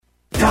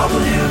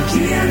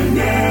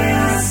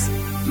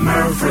GNS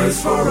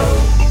Murfreesboro.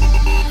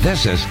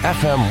 This is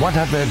FM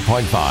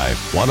 100.5,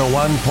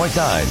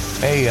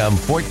 101.9, AM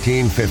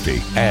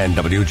 1450, and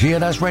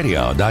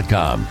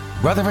WGNSradio.com.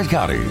 Rutherford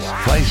County's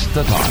place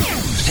to talk.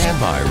 Stand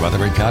by,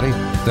 Rutherford County.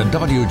 The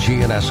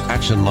WGNS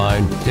Action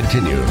Line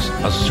continues.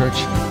 A search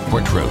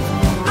for truth.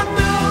 I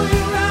know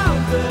you're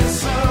out there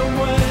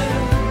somewhere.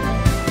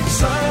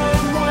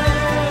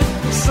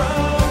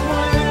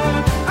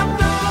 I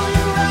know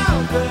you're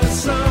out there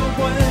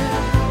somewhere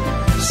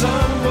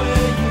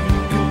you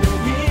can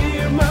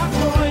hear my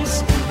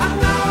voice. I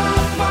know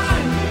I'll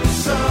find you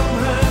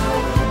somehow.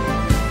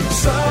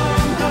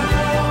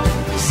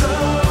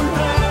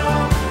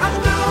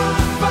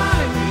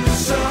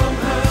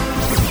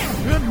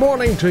 Good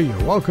morning to you.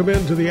 Welcome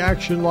into the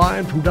Action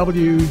Line from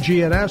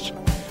WGNS.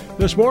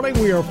 This morning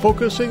we are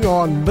focusing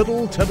on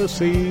Middle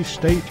Tennessee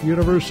State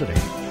University.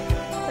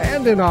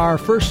 And in our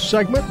first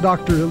segment,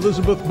 Dr.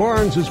 Elizabeth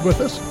Barnes is with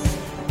us.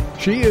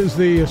 She is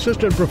the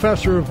Assistant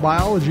Professor of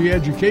Biology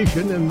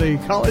Education in the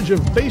College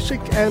of Basic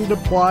and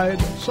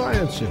Applied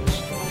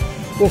Sciences.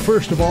 Well,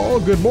 first of all,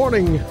 good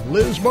morning,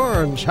 Liz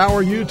Barnes. How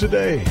are you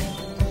today?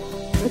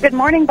 Good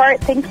morning, Bart.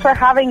 Thanks for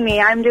having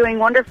me. I'm doing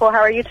wonderful. How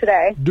are you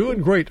today?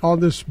 Doing great. On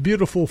this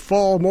beautiful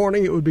fall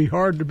morning, it would be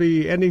hard to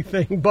be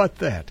anything but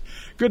that.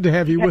 Good to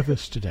have you with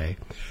us today.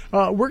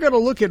 We're going to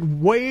look at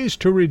ways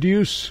to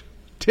reduce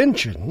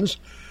tensions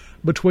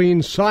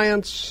between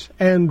science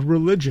and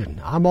religion.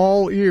 I'm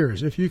all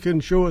ears if you can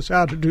show us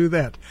how to do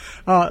that.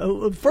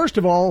 First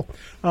of all,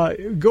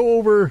 go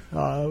over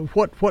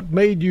what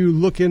made you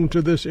look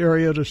into this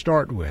area to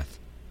start with.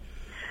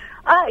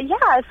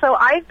 So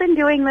I've been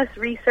doing this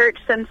research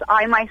since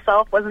I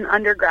myself was an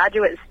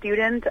undergraduate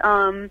student.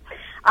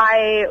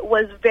 I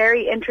was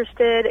very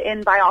interested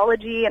in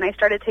biology, and I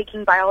started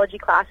taking biology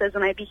classes,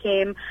 and I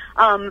became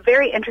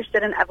very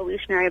interested in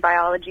evolutionary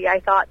biology.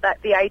 I thought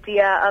that the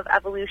idea of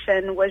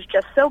evolution was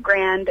just so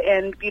grand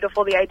and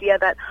beautiful, the idea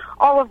that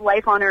all of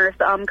life on Earth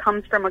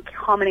comes from a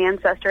common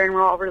ancestor and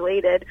we're all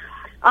related.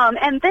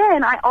 And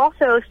then I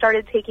also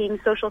started taking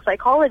social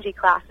psychology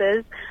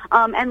classes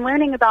and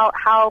learning about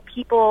how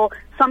people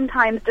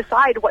sometimes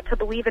decide what to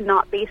believe and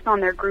not based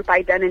on their group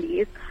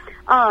identities.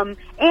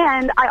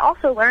 And I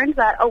also learned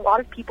that a lot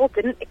of people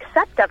didn't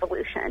accept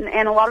evolution,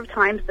 and a lot of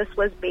times this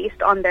was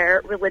based on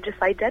their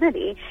religious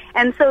identity.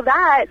 And so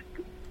that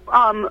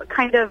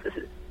kind of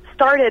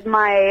started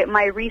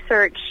my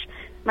research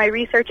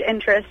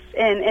interests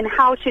in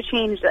how to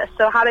change this.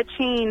 So how to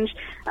change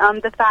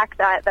the fact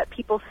that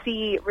people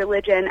see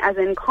religion as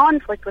in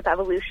conflict with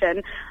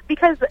evolution.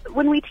 Because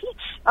when we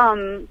teach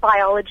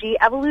biology,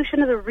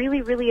 evolution is a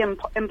really, really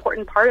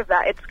important part of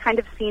that. It's kind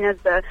of seen as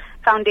the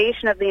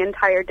foundation of the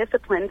entire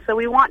discipline. So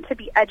we want to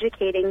be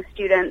educating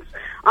students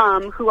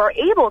who are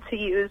able to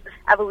use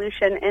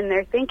evolution in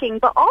their thinking,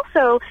 but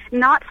also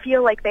not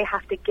feel like they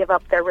have to give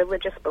up their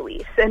religious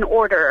beliefs in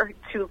order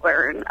to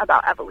learn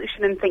about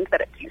evolution and think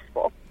that it's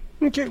useful.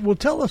 Okay, well,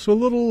 tell us a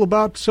little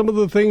about some of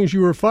the things you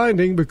were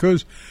finding,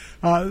 because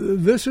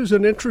this is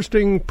an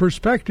interesting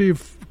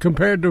perspective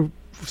compared to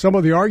some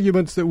of the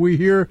arguments that we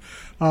hear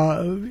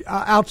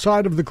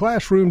outside of the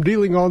classroom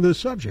dealing on this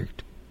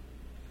subject.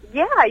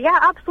 Yeah,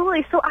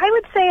 absolutely. So I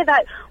would say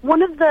that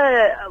one of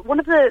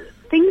the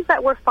things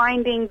that we're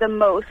finding the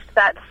most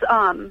that's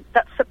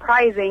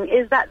surprising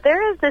is that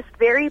there is this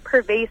very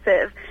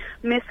pervasive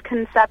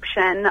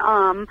misconception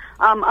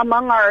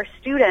among our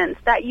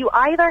students that you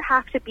either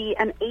have to be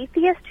an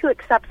atheist who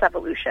accepts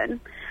evolution,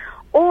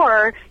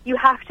 or you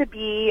have to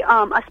be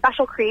a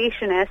special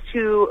creationist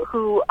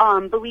who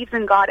believes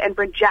in God and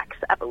rejects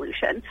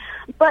evolution.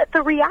 But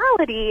the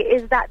reality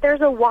is that there's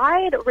a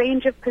wide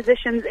range of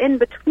positions in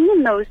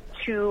between those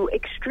two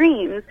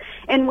extremes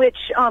in which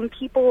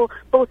people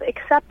both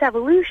accept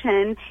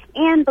evolution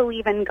and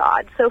believe in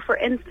God. So, for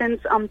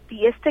instance,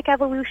 theistic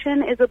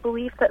evolution is a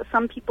belief that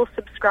some people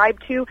subscribe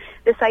to,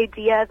 this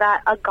idea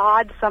that a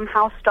God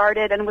somehow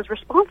started and was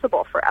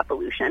responsible for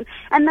evolution.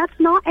 And that's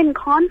not in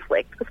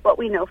conflict with what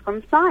we know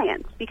from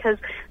science, because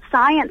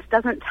science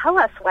doesn't tell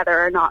us whether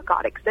or not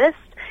God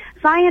exists.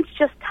 Science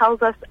just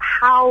tells us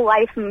how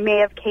life may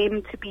have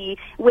came to be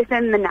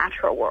within the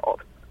natural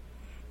world.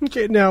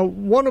 Okay, now,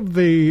 one of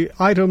the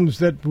items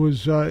that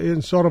was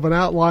in sort of an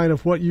outline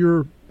of what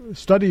your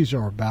studies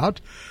are about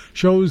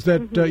shows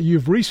that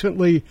you've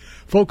recently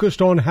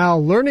focused on how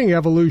learning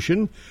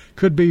evolution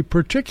could be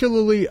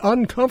particularly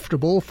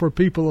uncomfortable for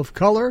people of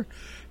color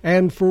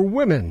and for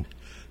women.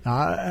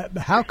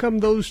 How come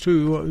those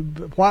two?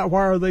 Why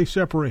are they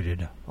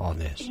separated on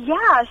this?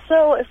 Yeah,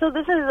 so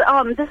this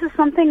is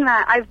something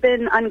that I've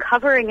been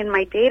uncovering in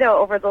my data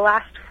over the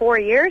last 4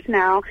 years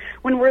now.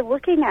 When we're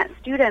looking at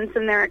students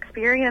and their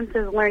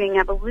experiences learning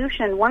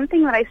evolution, one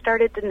thing that I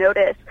started to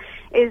notice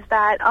is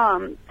that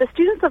the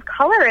students of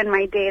color in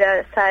my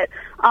data set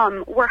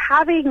were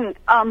having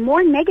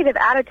more negative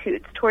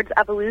attitudes towards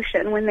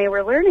evolution when they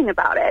were learning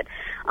about it.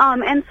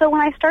 And so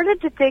when I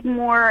started to dig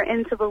more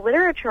into the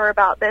literature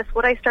about this,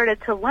 what I started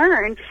to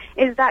learn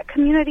is that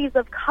communities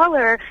of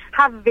color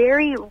have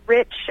very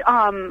rich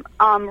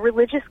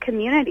religious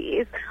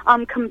communities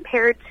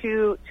compared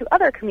to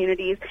other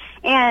communities.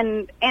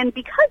 And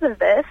because of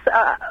this,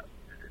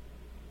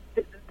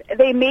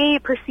 they may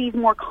perceive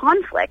more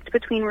conflict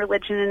between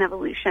religion and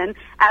evolution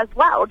as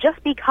well,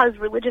 just because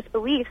religious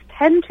beliefs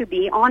tend to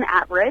be, on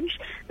average,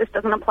 this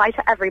doesn't apply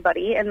to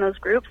everybody in those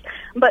groups,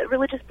 but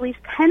religious beliefs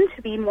tend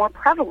to be more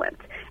prevalent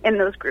in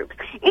those groups.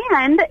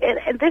 And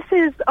this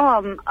is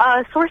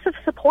a source of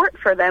support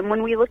for them.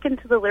 When we look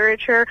into the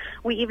literature,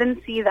 we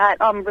even see that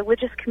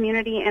religious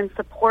community and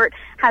support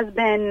has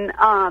been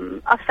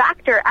a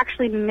factor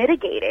actually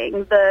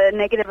mitigating the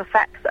negative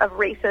effects of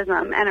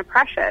racism and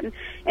oppression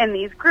in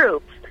these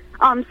groups.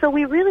 So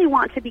we really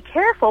want to be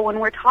careful when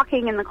we're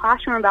talking in the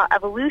classroom about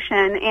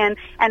evolution and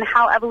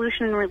how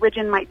evolution and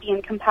religion might be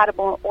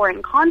incompatible or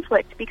in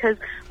conflict, because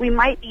we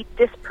might be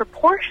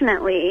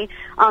disproportionately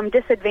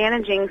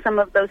disadvantaging some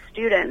of those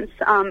students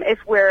if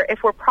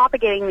we're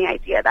propagating the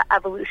idea that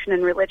evolution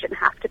and religion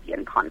have to be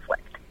in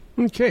conflict.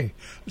 Okay.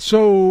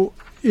 So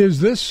is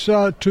this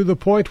to the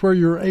point where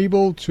you're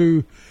able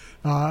to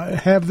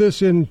have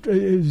this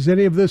is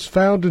any of this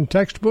found in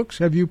textbooks?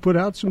 Have you put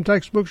out some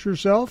textbooks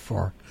yourself,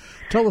 or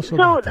tell us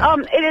about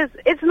that?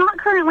 It's not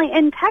currently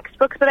in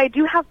textbooks, but I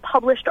do have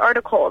published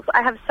articles.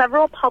 I have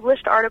several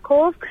published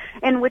articles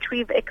in which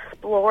we've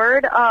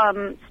explored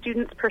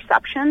students'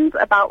 perceptions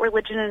about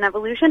religion and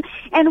evolution,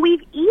 and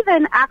we've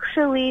even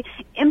actually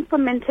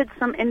implemented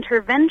some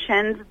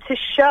interventions to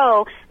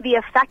show the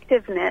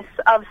effectiveness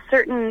of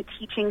certain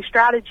teaching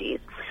strategies.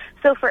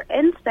 So, for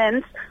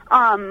instance,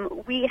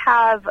 we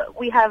have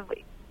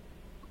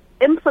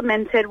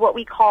implemented what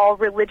we call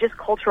religious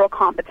cultural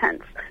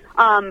competence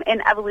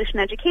in evolution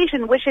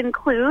education, which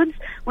includes,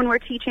 when we're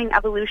teaching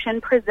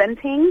evolution,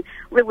 presenting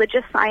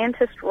religious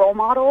scientist role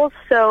models.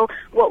 So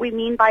what we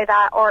mean by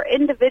that are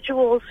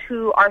individuals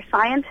who are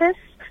scientists,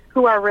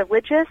 who are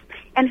religious,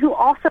 and who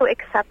also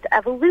accept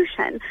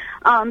evolution.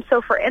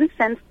 So, for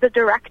instance, the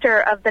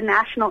director of the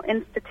National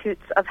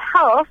Institutes of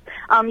Health,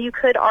 you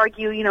could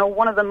argue,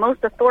 one of the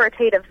most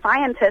authoritative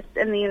scientists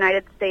in the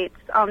United States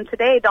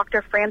today,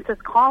 Dr. Francis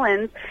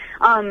Collins,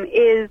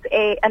 is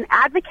an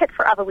advocate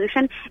for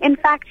evolution. In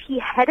fact, he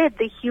headed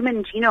the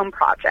Human Genome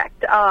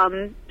Project.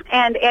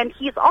 And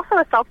he's also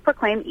a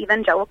self-proclaimed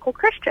evangelical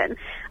Christian.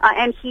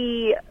 And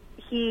he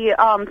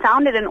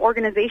founded an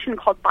organization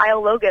called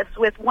BioLogos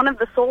with one of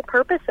the sole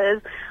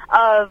purposes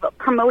of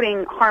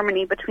promoting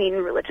harmony between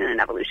religion and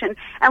evolution.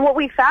 And what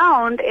we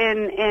found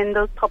in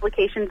those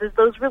publications is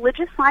those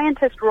religious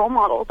scientist role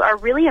models are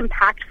really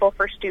impactful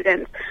for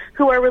students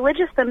who are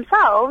religious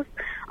themselves,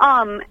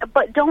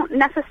 but don't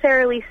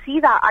necessarily see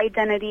that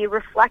identity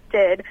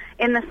reflected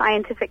in the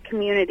scientific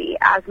community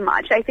as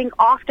much. I think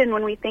often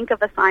when we think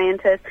of a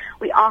scientist,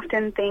 we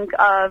often think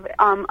of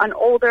an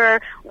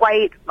older,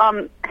 white,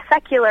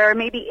 secular,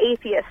 maybe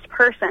atheist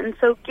person.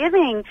 So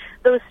giving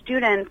those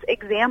students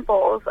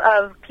examples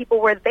of people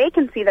where they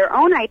can see their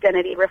own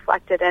identity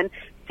reflected in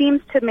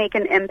seems to make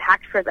an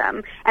impact for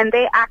them. And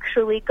they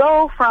actually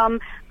go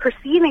from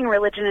perceiving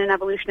religion and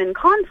evolution in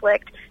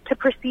conflict to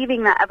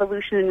perceiving that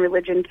evolution and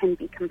religion can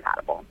be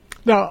compatible.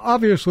 Now,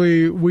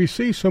 obviously, we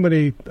see so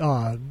many,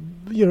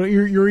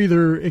 you're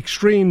either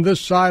extreme this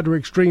side or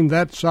extreme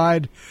that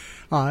side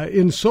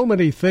in so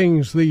many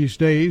things these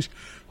days,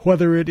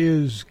 whether it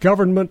is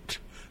government,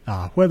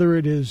 whether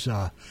it is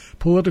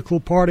political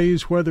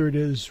parties, whether it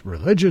is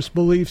religious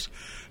beliefs.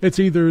 It's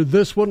either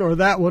this one or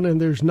that one, and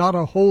there's not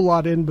a whole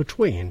lot in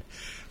between.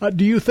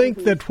 Do you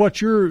think that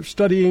what you're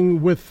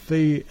studying with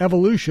the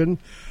evolution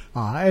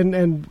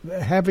and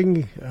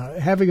having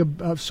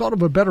a sort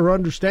of a better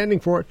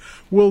understanding for it,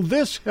 will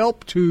this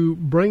help to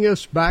bring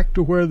us back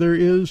to where there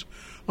is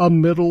a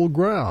middle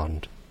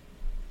ground?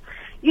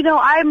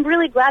 I'm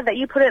really glad that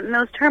you put it in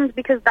those terms,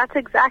 because that's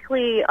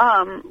exactly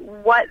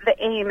what the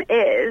aim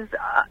is.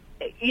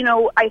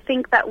 I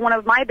think that one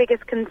of my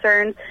biggest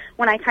concerns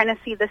when I kind of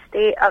see the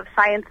state of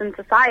science and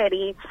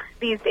society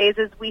these days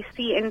is we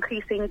see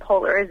increasing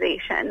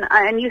polarization.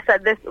 And you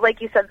said this,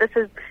 this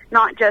is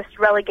not just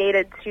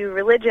relegated to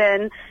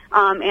religion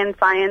and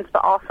science,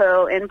 but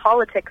also in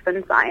politics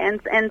and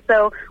science. And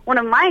so one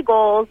of my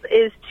goals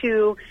is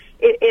to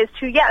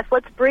yes,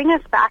 let's bring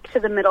us back to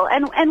the middle.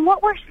 And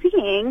what we're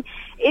seeing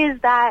is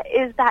that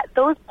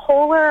those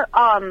polar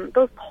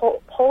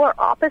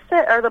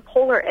opposite, or the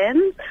polar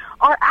ends,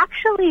 are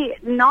actually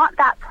not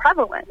that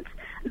prevalent.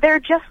 They're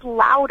just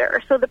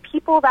louder. So the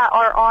people that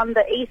are on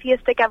the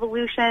atheistic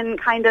evolution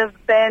kind of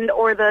bend,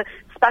 or the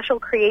special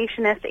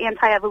creationist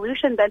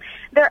anti-evolution bend,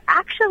 they're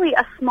actually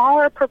a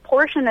smaller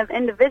proportion of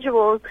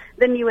individuals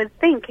than you would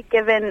think,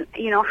 given,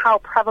 how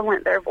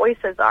prevalent their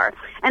voices are.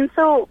 And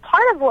so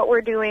part of what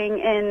we're doing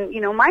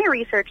in, my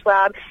research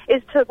lab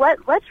is to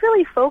let's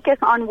really focus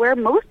on where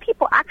most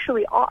people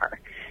actually are.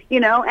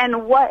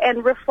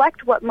 and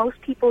reflect what most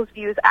people's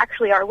views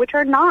actually are, which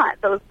are not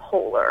those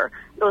polar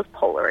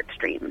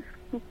extremes.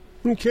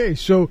 Okay,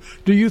 so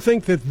do you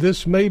think that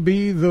this may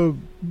be the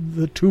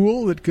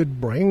tool that could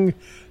bring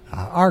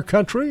our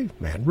country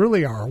and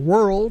really our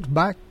world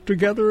back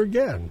together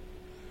again?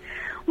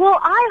 Well,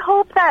 I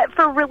hope that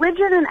for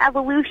religion and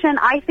evolution,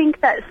 I think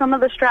that some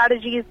of the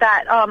strategies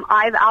that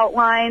I've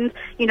outlined,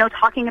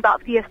 talking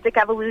about theistic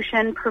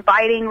evolution,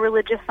 providing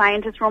religious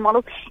scientist role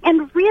models,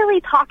 and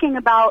really talking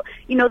about,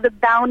 the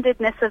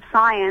boundedness of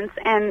science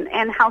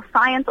and how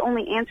science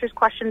only answers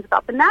questions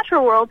about the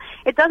natural world.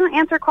 It doesn't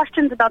answer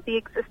questions about the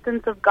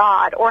existence of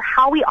God or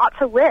how we ought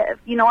to live,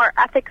 our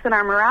ethics and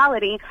our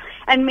morality,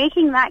 and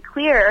making that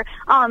clear.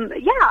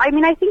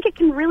 I think it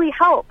can really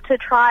help to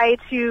try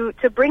to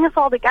bring us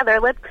all together.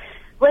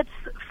 Let's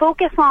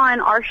focus on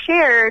our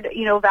shared,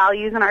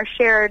 values and our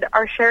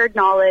shared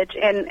knowledge,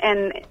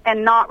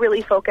 and not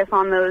really focus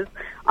on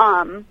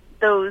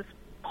those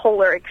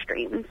polar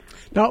extremes.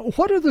 Now,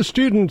 what are the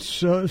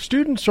students?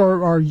 Students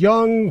are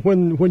young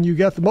when you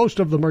get them. Most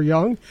of them are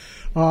young,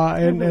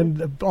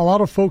 and a lot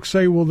of folks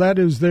say, well, that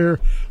is their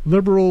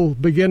liberal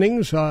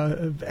beginnings.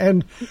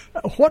 And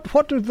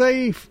what do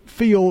they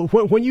feel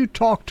when you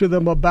talk to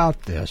them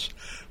about this?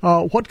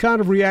 What kind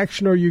of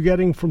reaction are you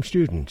getting from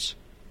students?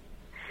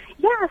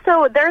 Yeah,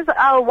 so there's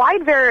a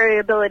wide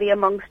variability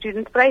among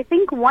students, but I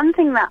think one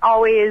thing that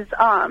always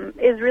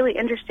is really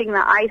interesting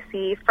that I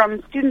see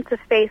from students of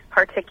faith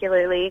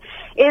particularly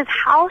is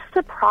how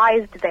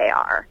surprised they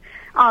are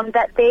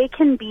that they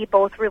can be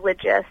both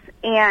religious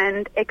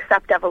and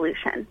accept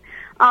evolution.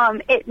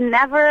 It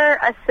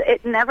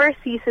never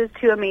ceases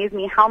to amaze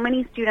me how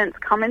many students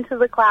come into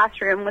the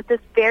classroom with this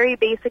very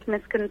basic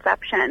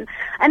misconception.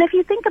 And if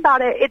you think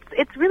about it,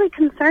 it's really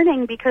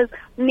concerning because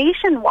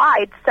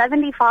nationwide,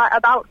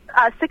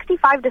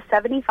 65 to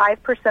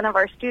 75% of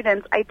our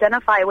students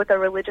identify with a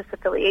religious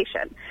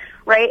affiliation,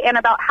 right? And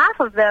about half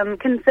of them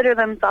consider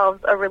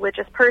themselves a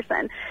religious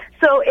person.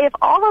 So if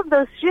all of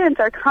those students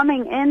are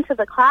coming into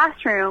the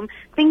classroom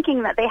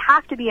thinking that they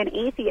have to be an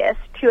atheist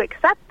to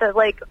accept the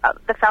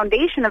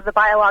foundation of the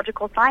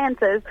biological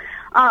sciences,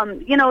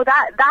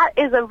 that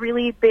is a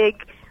really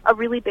big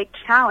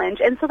challenge.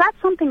 And so that's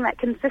something that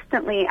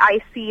consistently I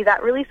see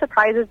that really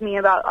surprises me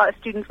about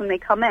students when they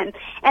come in.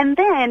 And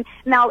then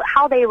now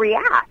how they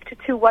react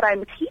to what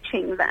I'm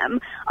teaching them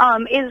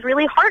is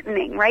really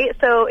heartening, right?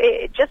 So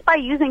just by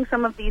using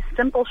some of these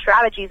simple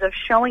strategies of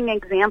showing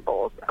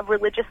examples of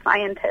religious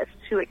scientists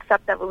who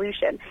accept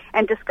evolution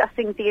and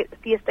discussing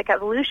theistic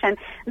evolution,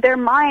 their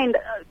mind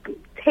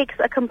takes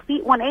a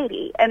complete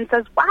 180 and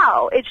says,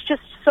 wow, it's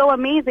just so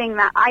amazing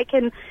that I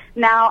can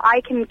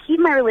keep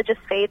my religious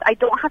faith. I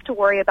don't have to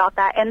worry about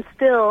that and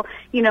still,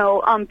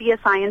 be a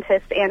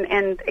scientist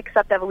and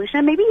accept evolution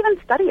and maybe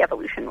even study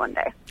evolution one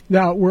day.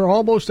 Now, we're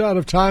almost out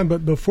of time,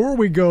 but before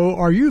we go,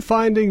 are you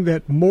finding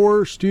that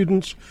more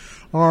students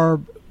are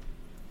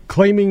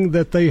claiming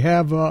that they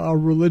have a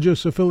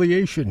religious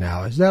affiliation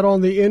now? Is that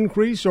on the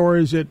increase, or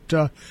is it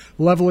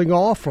leveling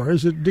off, or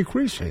is it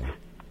decreasing?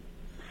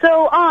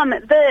 So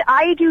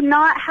I do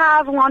not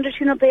have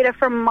longitudinal data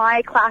from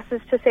my classes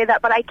to say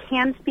that, but I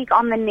can speak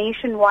on the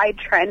nationwide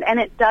trend. And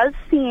it does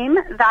seem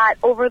that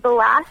over the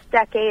last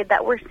decade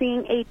that we're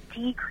seeing a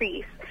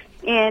decrease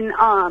in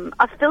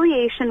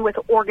affiliation with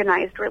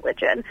organized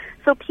religion.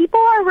 So people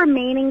are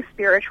remaining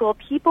spiritual.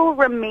 People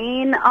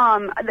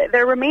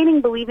they're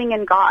remaining believing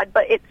in God,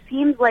 but it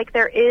seems like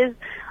there is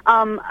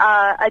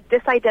a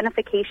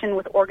disidentification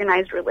with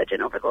organized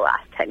religion over the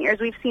last 10 years.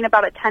 We've seen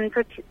about a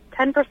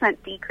 10%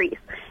 decrease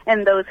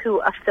in those who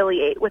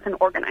affiliate with an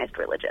organized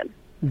religion.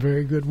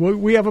 Very good.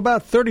 We have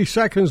about 30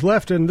 seconds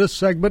left in this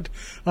segment.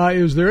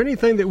 Is there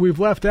anything that we've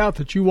left out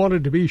that you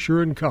wanted to be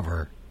sure and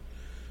cover?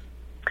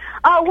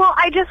 Well,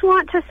 I just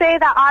want to say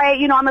that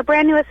I'm a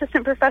brand new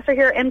assistant professor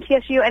here at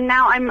MTSU, and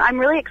now I'm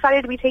really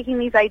excited to be taking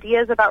these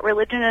ideas about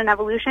religion and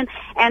evolution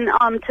and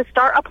to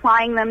start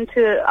applying them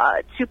to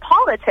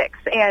politics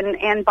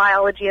and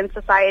biology and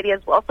society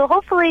as well. So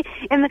hopefully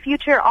in the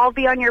future I'll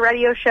be on your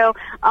radio show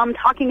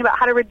talking about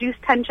how to reduce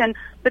tension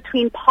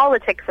between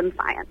politics and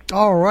science.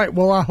 All right.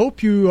 Well, I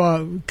hope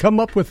you come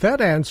up with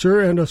that answer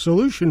and a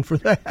solution for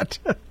that.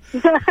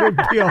 It would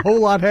be a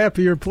whole lot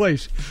happier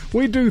place.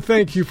 We do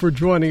thank you for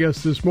joining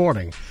us this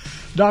morning.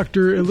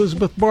 Dr.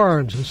 Elizabeth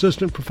Barnes,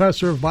 Assistant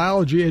Professor of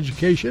Biology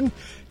Education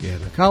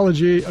in a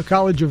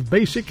College of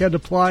Basic and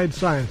Applied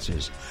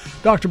Sciences.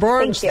 Dr.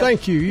 Barnes,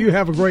 thank you. You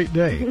have a great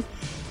day.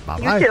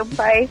 Bye-bye. You too.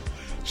 Bye.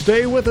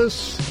 Stay with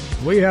us.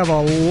 We have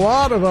a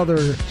lot of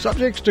other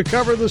subjects to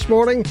cover this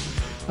morning.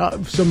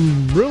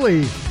 Some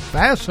really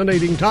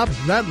fascinating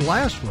topics. That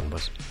last one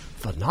was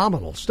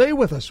phenomenal. Stay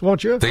with us,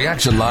 won't you? The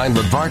Action Line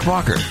with Bart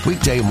Walker.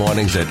 Weekday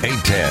mornings at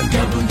 8:10.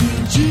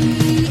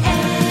 WGNS,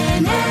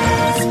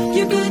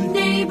 your good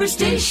neighbor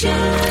station.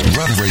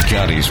 Rutherford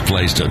County's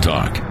place to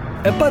talk.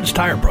 At Bud's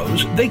Tire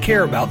Pros, they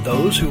care about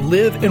those who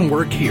live and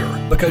work here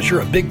because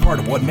you're a big part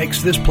of what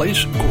makes this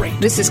place great.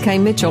 This is Kay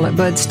Mitchell at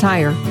Bud's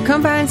Tire.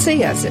 Come by and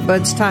see us at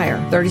Bud's Tire,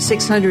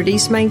 3600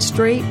 East Main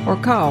Street, or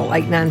call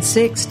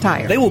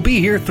 896-TIRE. They will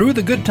be here through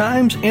the good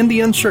times and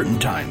the uncertain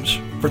times.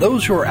 For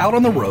those who are out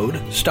on the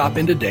road, stop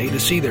in today to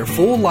see their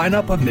full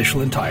lineup of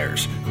Michelin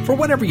tires. For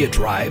whatever you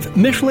drive,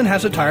 Michelin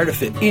has a tire to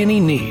fit any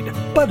need.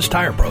 Bud's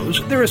Tire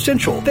Pros, they're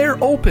essential,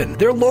 they're open,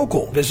 they're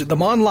local. Visit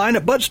them online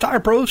at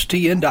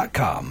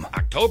budstireprostn.com.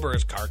 October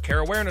is Car Care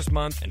Awareness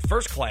Month, and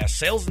First Class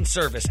Sales and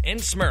Service in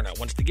Smyrna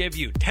wants to give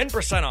you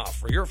 10% off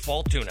for your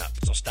fall tune-up.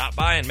 So stop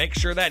by and make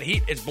sure that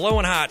heat is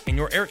blowing hot and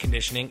your air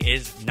conditioning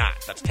is not.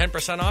 That's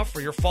 10% off for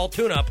your fall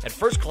tune-up at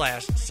First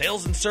Class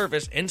Sales and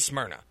Service in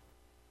Smyrna.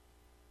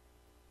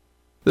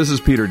 This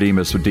is Peter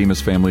Demas with Demas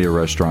Family of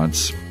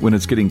Restaurants. When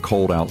it's getting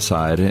cold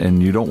outside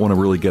and you don't want to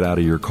really get out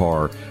of your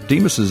car,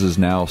 Demas's has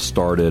now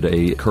started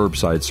a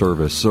curbside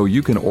service. So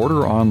you can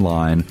order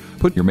online,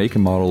 put your make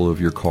and model of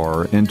your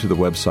car into the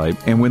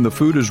website, and when the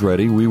food is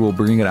ready, we will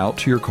bring it out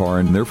to your car,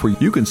 and therefore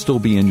you can still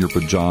be in your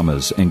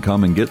pajamas and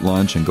come and get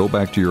lunch and go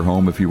back to your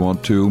home if you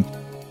want to.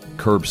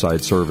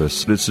 Curbside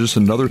service. It's just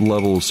another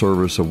level of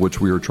service of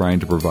which we are trying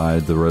to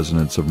provide the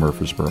residents of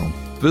Murfreesboro.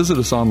 Visit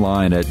us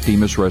online at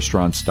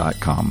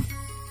demasrestaurants.com.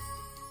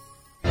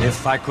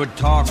 If I could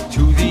talk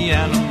to the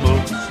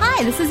animals.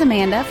 Hi, this is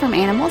Amanda from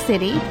Animal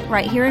City,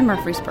 right here in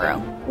Murfreesboro.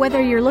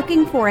 Whether you're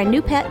looking for a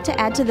new pet to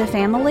add to the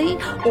family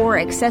or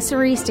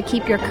accessories to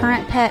keep your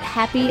current pet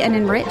happy and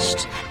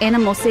enriched,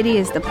 Animal City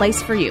is the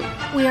place for you.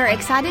 We are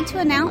excited to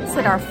announce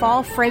that our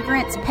fall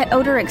fragrance pet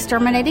odor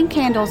exterminating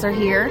candles are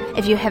here.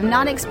 If you have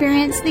not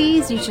experienced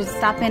these, you should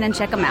stop in and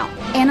check them out.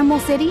 Animal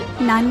City,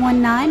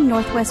 919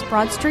 Northwest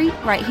Broad Street,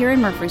 right here in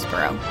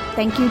Murfreesboro.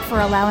 Thank you for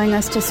allowing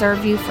us to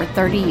serve you for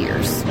 30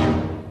 years.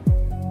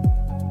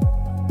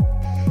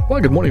 Well,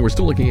 good morning. We're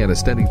still looking at a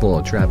steady flow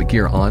of traffic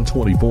here on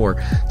 24,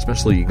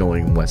 especially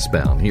going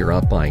westbound here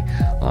up by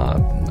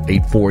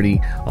 840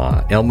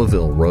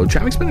 Elmaville Road.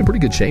 Traffic's been in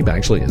pretty good shape,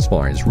 actually, as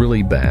far as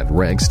really bad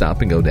wrecks.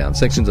 Stop and go down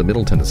sections of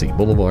Middle Tennessee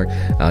Boulevard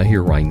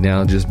here right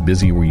now, just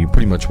busy where you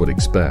pretty much would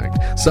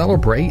expect.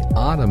 Celebrate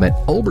autumn at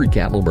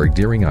Ober-Gatlinburg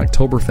during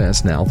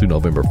Oktoberfest now through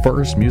November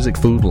 1st. Music,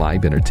 food,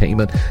 live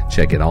entertainment.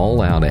 Check it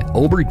all out at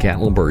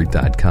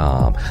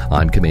obergatlinburg.com.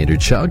 I'm Commander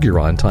Chuck. You're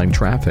on time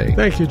traffic.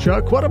 Thank you,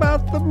 Chuck. What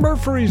about the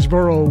Murfreesboro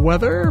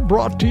weather?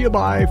 Brought to you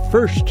by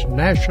First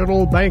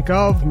National Bank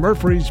of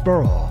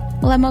Murfreesboro.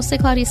 We'll have mostly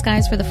cloudy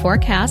skies for the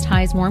forecast.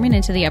 Highs warming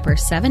into the upper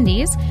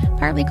 70s.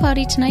 Partly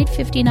cloudy tonight,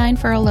 59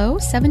 for a low.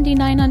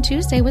 79 on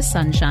Tuesday with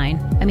sunshine.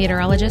 I'm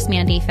meteorologist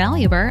Mandy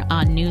Faluber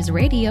on News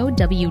Radio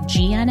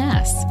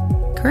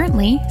WGNS.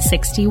 Currently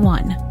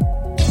 61.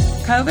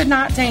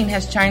 COVID-19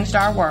 has changed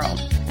our world.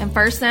 And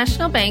First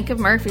National Bank of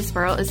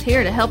Murfreesboro is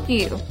here to help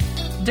you.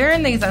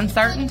 During these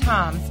uncertain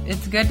times,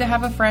 it's good to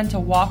have a friend to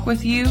walk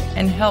with you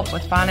and help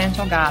with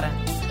financial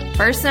guidance.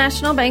 First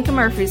National Bank of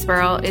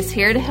Murfreesboro is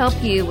here to help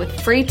you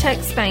with free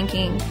text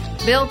banking,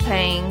 bill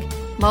paying,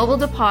 mobile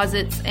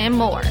deposits, and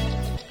more.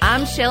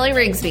 I'm Shelley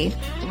Rigsby,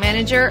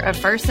 manager of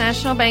First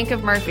National Bank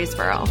of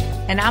Murfreesboro.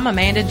 And I'm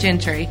Amanda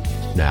Gentry.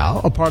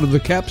 Now a part of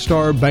the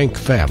Capstar Bank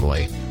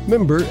family.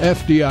 Member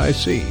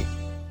FDIC.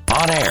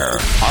 On air,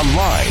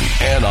 online,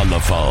 and on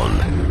the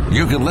phone.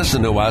 You can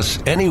listen to us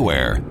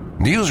anywhere.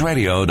 News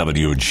Radio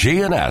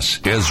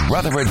WGNS is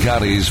Rutherford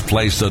County's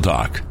place to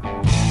talk.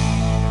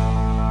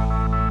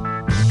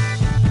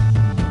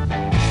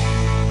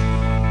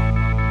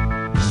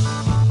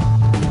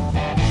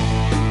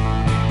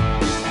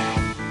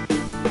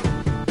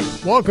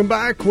 Welcome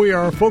back. We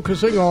are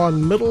focusing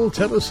on Middle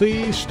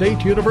Tennessee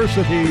State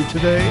University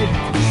today.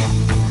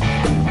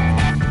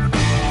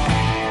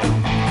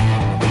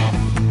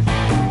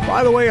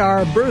 By the way,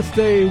 our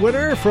birthday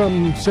winner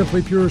from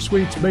Simply Pure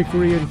Sweets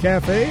Bakery and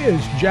Cafe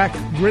is Jack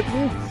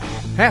Gritton.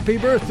 Happy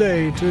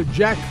birthday to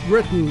Jack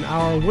Gritton,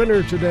 our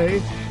winner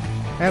today.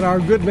 And our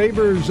good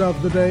neighbors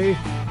of the day,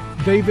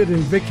 David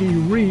and Vicki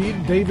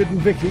Reed. David and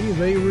Vicki,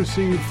 they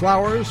received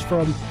flowers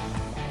from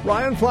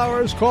Ryan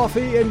Flowers,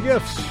 Coffee and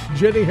Gifts.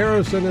 Jenny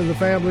Harrison and the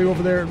family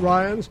over there at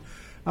Ryan's.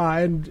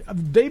 And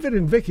David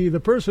and Vicki, the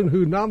person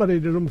who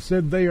nominated them,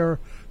 said they are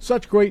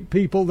such great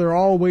people. They're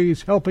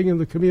always helping in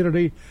the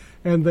community,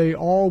 and they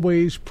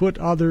always put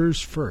others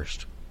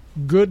first.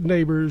 Good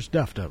neighbors,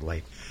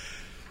 definitely.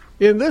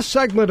 In this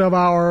segment of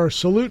our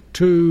Salute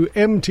to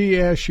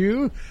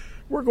MTSU,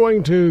 we're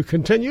going to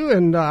continue,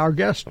 and our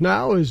guest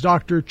now is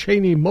Dr.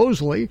 Cheney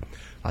Mosley,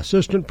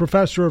 Assistant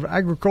Professor of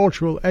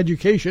Agricultural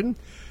Education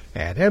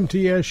at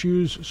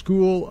MTSU's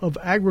School of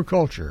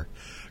Agriculture.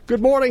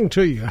 Good morning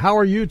to you. How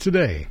are you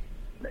today?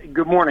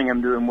 Good morning.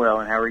 I'm doing well,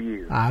 and how are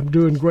you? I'm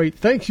doing great.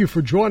 Thank you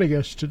for joining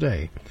us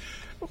today.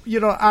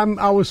 You know,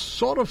 I was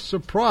sort of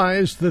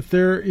surprised that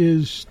there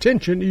is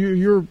tension.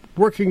 You're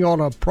working on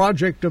a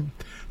project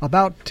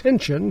about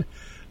tension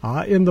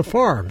in the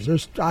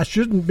farms. I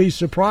shouldn't be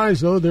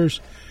surprised, though. There's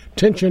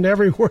tension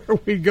everywhere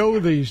we go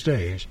these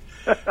days.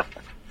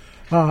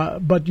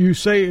 But you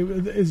say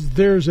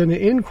there's an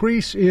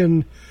increase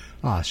in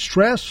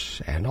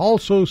stress and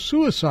also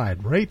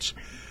suicide rates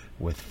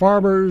with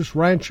farmers,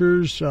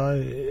 ranchers,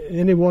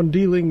 anyone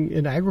dealing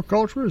in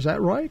agriculture. Is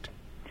that right?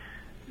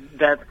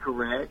 That's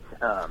correct.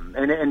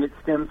 And it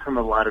stems from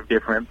a lot of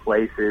different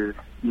places.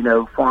 You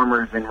know,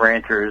 farmers and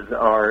ranchers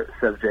are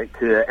subject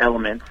to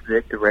elements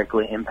that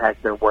directly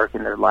impact their work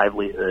and their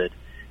livelihood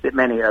that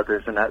many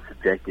others are not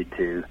subjected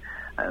to.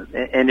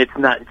 And it's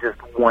not just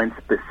one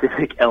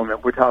specific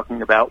element. We're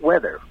talking about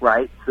weather,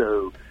 right?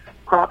 So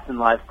crops and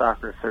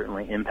livestock are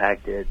certainly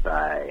impacted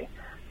by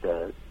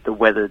the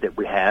weather that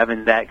we have,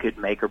 and that could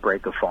make or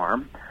break a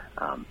farm.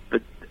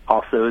 But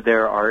also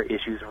there are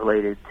issues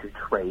related to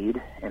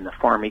trade and the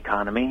farm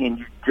economy. And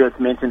you just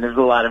mentioned there's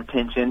a lot of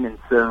tension, and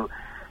so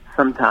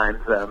sometimes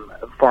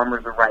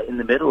farmers are right in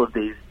the middle of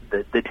the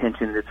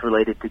tension that's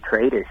related to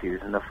trade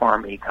issues and the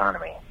farm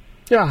economy.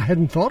 Yeah, I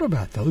hadn't thought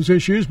about those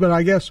issues, but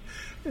I guess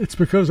it's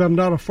because I'm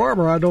not a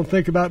farmer. I don't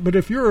think about it. But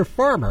if you're a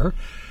farmer,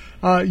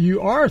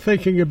 you are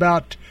thinking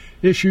about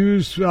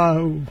issues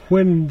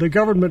when the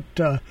government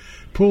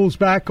pulls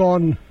back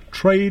on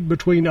trade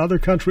between other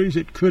countries.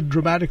 It could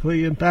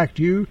dramatically impact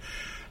you.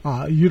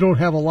 You don't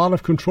have a lot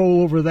of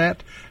control over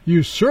that.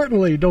 You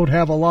certainly don't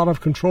have a lot of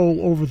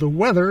control over the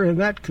weather, and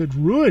that could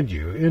ruin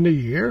you in a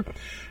year.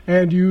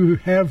 And you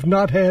have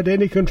not had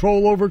any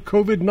control over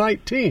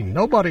COVID-19.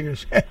 Nobody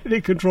has had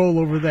any control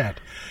over that.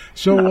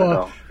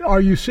 So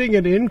are you seeing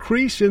an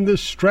increase in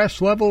this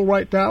stress level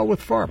right now with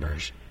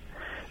farmers?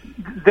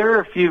 There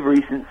are a few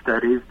recent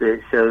studies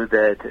that show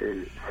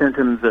that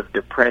symptoms of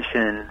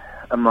depression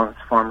amongst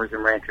farmers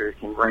and ranchers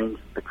can range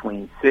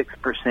between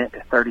 6% to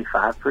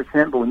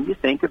 35%. But when you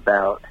think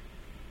about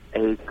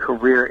a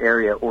career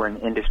area or an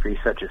industry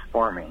such as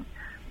farming,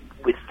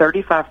 with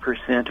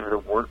 35% of the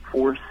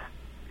workforce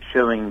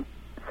showing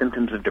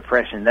symptoms of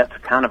depression, that's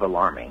kind of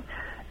alarming.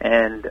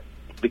 And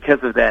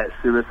because of that,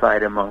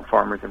 suicide among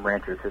farmers and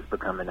ranchers has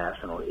become a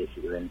national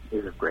issue and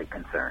is of great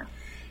concern.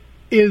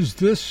 Is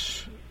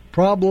this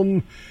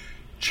problem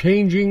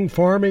changing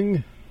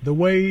farming the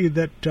way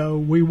that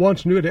we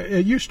once knew it?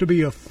 It used to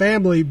be a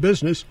family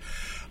business.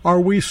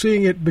 Are we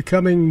seeing it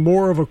becoming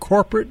more of a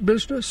corporate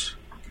business?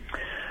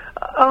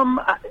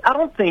 I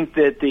don't think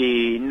that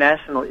the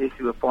national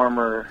issue of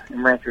farmer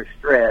and rancher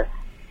stress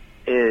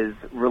is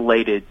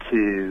related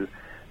to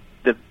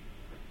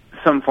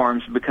some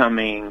farms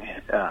becoming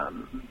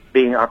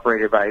being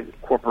operated by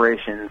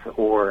corporations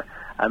or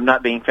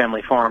not being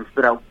family farms.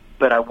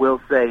 But I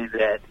will say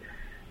that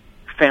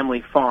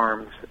family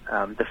farms,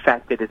 the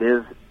fact that it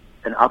is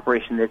an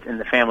operation that's in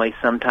the family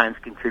sometimes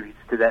contributes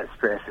to that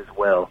stress as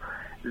well.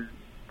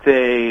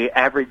 The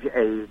average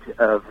age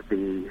of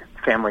the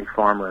family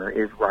farmer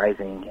is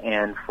rising,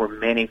 and for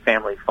many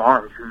family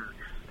farms who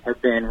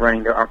have been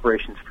running their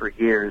operations for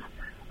years,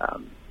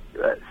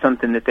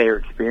 something that they are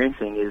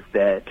experiencing is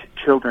that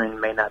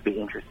children may not be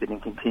interested in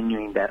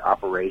continuing that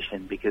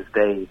operation because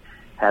they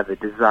have a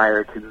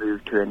desire to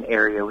move to an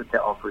area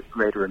that offers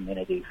greater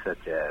amenities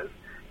such as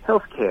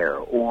health care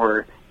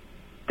or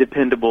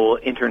dependable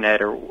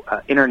internet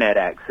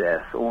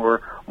access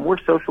or more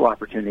social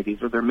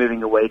opportunities, or they're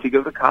moving away to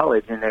go to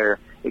college and they're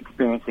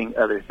experiencing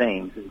other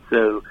things. And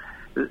so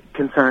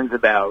concerns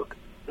about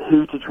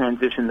who to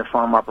transition the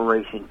farm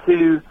operation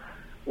to,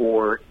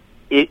 or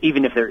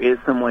even if there is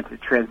someone to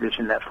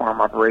transition that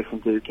farm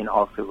operation to, can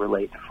also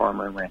relate to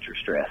farmer and rancher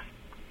stress.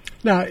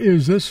 Now,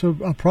 is this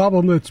a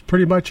problem that's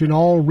pretty much in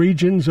all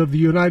regions of the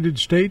United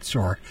States,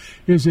 or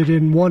is it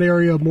in one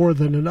area more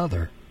than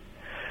another?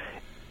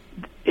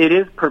 It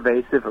is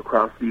pervasive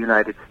across the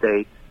United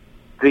States.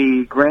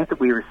 The grant that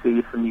we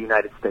received from the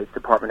United States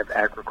Department of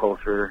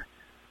Agriculture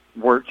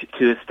worked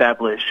to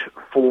establish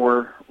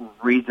 4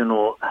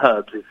 regional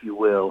hubs, if you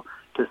will,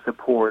 to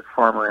support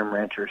farmer and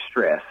rancher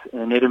stress.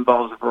 And it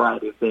involves a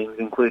variety of things,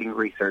 including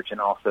research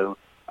and also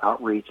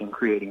outreach and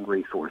creating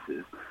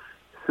resources.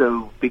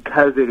 So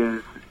because it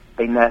is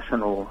a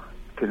national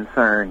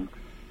concern,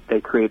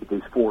 they created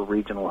these 4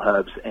 regional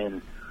hubs,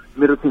 and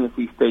Middle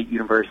Tennessee State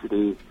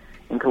University,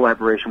 in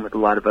collaboration with a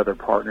lot of other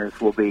partners,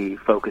 will be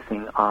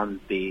focusing on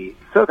the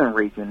southern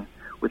region,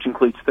 which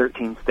includes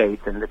 13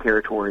 states and the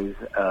territories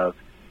of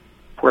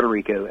Puerto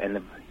Rico and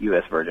the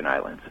U.S. Virgin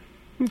Islands.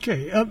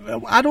 Okay,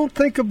 I don't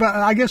think about.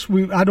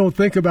 I don't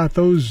think about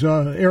those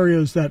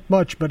areas that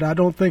much, but I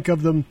don't think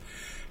of them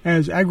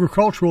as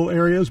agricultural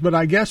areas. But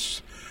I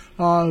guess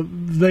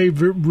they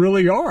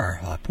really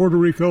are Puerto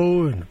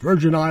Rico and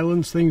Virgin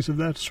Islands, things of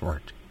that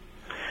sort.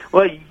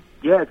 Well,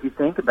 yeah, if you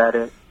think about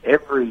it,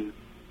 every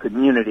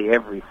community,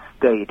 every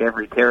state,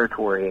 every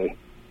territory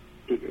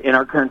in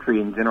our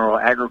country in general,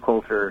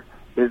 agriculture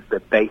is the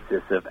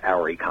basis of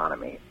our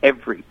economy.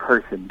 Every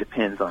person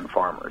depends on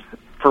farmers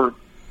for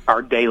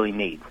our daily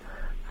needs: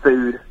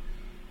 food,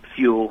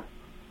 fuel,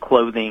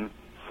 clothing,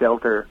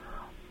 shelter,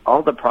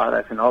 all the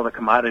products and all the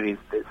commodities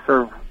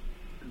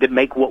that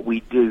make what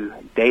we do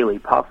daily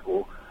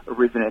possible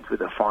originates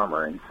with a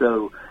farmer. And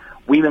so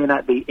we may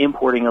not be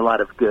importing a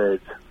lot of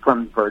goods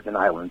from Virgin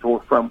Islands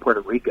or from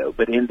Puerto Rico,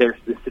 but in their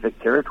specific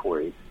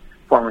territories,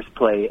 farmers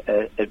play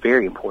a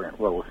very important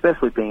role,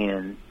 especially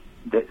being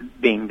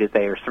being that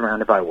they are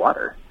surrounded by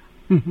water.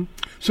 Mm-hmm.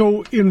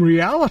 So in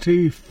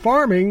reality,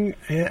 farming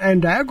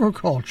and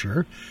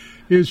agriculture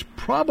is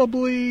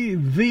probably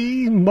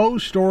the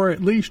most, or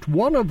at least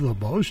one of the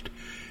most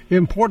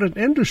important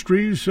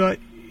industries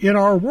in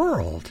our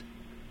world.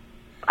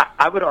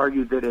 I would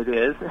argue that it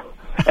is.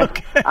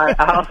 Okay. I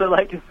also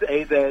like to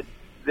say that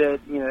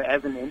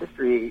as an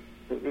industry,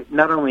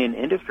 not only an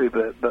industry,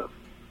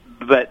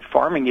 but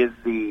farming is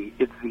the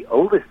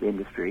oldest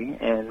industry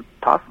and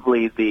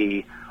possibly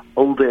the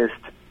oldest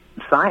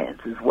science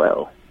as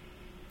well.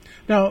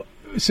 Now,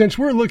 since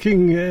we're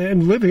looking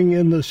and living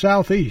in the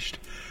Southeast,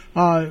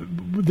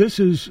 this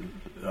is,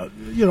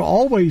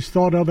 always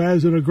thought of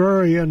as an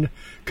agrarian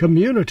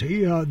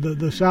community.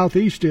 The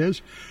Southeast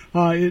is.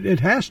 It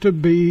has to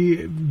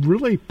be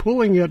really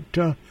pulling at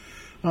a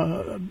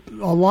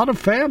lot of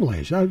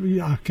families.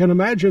 I can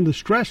imagine the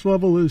stress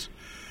level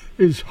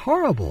is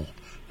horrible.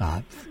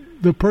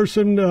 The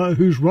person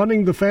who's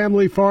running the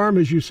family farm,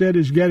 as you said,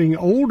 is getting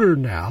older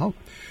now,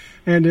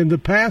 and in the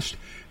past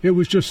it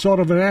was just sort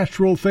of a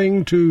natural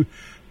thing to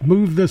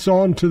move this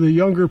on to the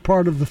younger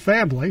part of the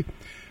family,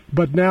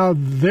 but now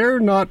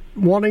they're not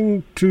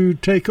wanting to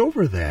take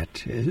over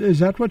that. Is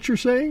that what you're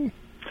saying?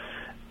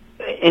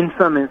 In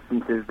some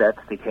instances, that's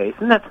the case,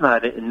 and that's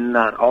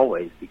not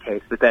always the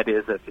case, but that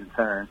is a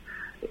concern.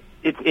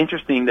 It's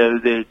interesting, though,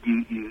 that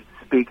you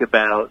speak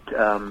about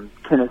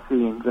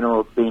Tennessee in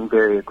general being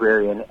very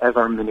agrarian, as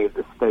are many of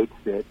the states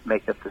that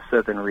make up the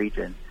southern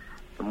region.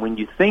 And when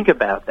you think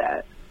about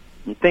that,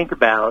 you think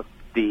about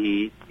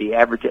the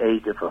average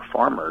age of a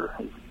farmer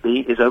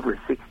is over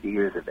 60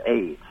 years of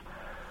age.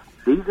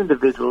 These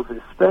individuals,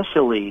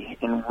 especially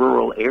in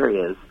rural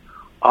areas,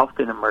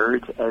 often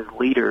emerge as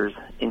leaders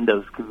in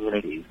those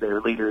communities.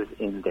 They're leaders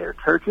in their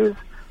churches.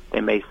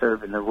 They may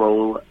serve in the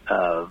role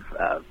of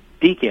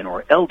deacon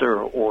or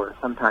elder or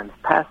sometimes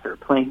pastor,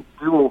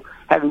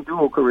 having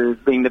dual careers,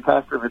 being the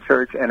pastor of a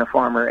church and a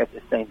farmer at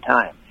the same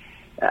time.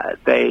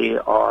 They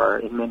are,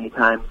 in many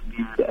times,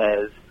 viewed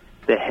as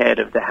the head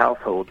of the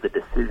household, the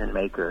decision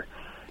maker.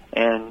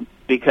 And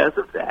because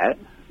of that,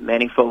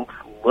 many folks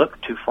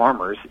look to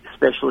farmers,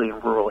 especially in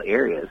rural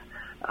areas,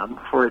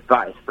 for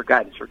advice, for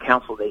guidance, for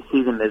counsel. They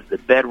see them as the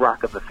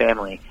bedrock of a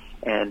family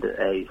and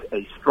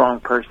a strong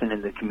person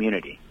in the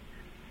community.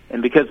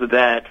 And because of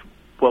that,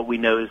 what we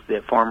know is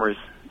that farmers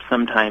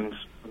sometimes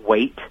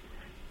wait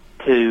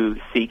to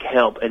seek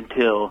help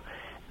until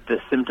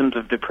the symptoms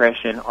of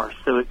depression are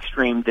so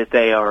extreme that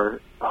they are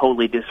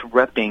wholly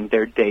disrupting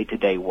their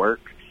day-to-day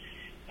work.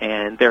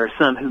 And there are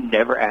some who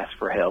never ask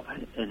for help,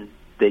 and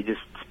they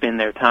just spend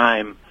their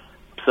time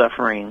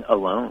suffering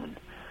alone,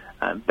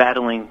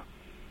 battling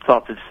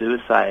thoughts of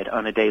suicide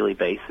on a daily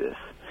basis.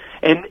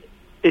 And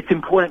it's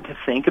important to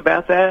think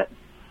about that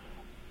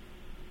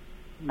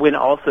when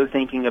also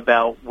thinking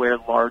about where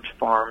large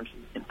farms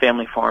and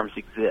family farms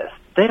exist.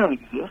 They don't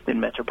exist in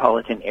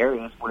metropolitan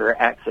areas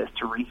where access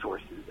to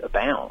resources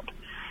abound.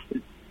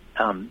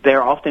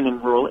 They're often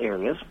in rural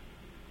areas,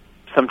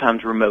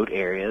 sometimes remote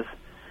areas,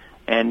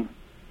 and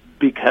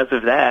because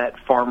of that,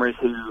 farmers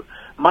who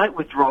might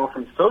withdraw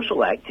from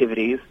social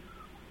activities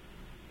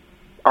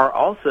are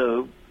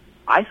also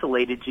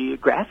isolated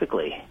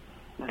geographically.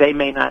 They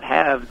may not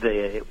have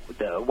the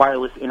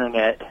wireless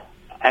internet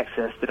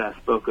access that I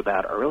spoke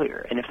about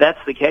earlier. And if that's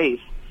the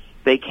case,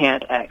 they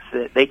can't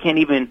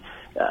even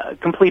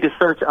complete a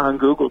search on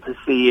Google to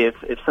see if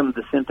some of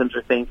the symptoms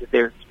or things that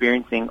they're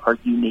experiencing are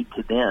unique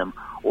to them,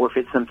 or if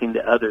it's something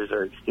that others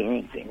are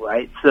experiencing,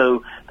 right?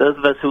 So those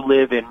of us who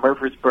live in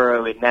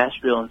Murfreesboro, in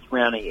Nashville, and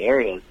surrounding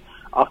areas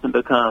often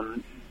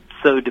become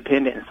so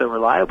dependent and so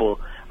reliable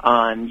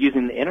on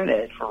using the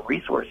internet for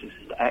resources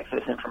to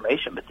access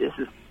information, but this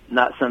is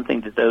not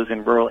something that those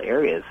in rural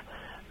areas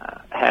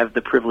have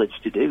the privilege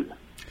to do.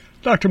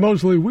 Dr.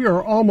 Mosley, we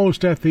are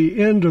almost at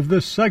the end of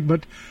this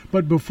segment,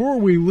 but before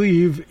we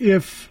leave,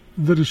 if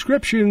the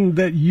description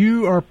that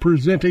you are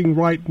presenting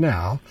right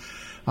now,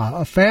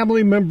 a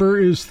family member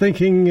is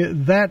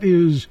thinking that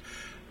is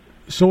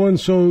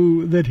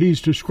so-and-so that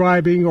he's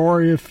describing,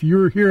 or if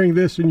you're hearing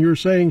this and you're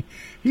saying,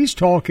 he's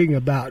talking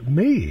about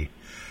me,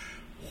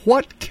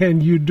 what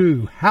can you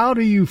do? How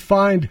do you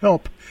find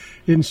help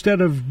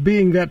instead of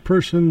being that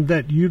person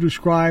that you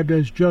described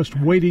as just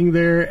waiting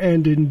there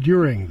and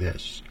enduring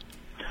this?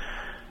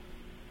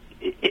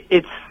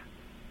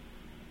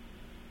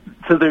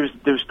 So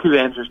there's two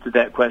answers to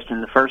that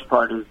question. The first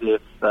part is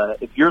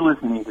if you're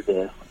listening to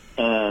this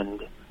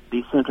and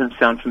these symptoms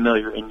sound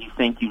familiar and you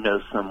think you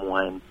know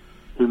someone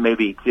who may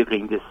be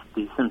exhibiting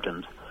these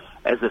symptoms,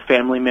 as a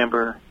family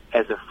member,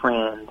 as a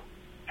friend,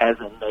 as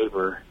a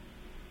neighbor,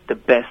 the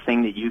best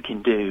thing that you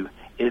can do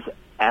is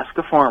ask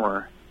a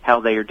farmer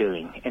how they are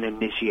doing and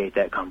initiate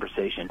that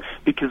conversation.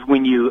 Because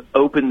when you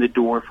open the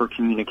door for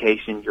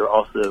communication, you're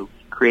also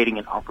creating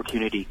an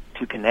opportunity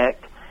to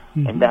connect,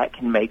 and that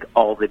can make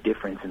all the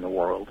difference in the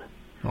world.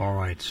 All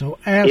right, so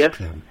ask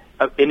them.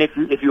 And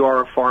if you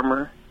are a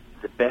farmer,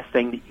 the best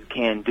thing that you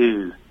can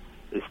do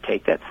is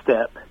take that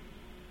step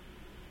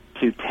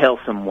to tell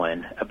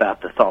someone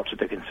about the thoughts or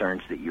the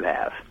concerns that you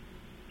have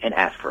and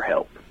ask for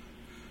help.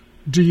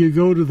 Do you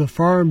go to the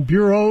Farm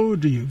Bureau?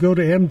 Do you go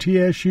to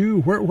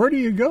MTSU? Where do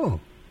you go?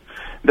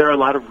 There are a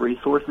lot of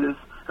resources.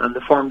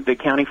 The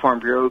County Farm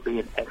Bureau would be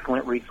an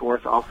excellent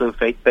resource. Also,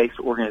 faith-based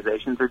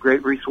organizations are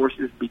great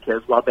resources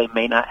because while they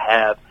may not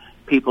have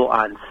people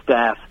on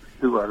staff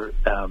who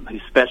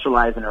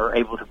specialize and are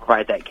able to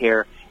provide that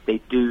care, they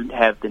do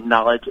have the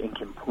knowledge and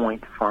can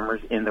point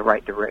farmers in the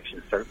right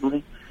direction,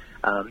 certainly.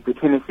 The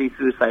Tennessee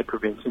Suicide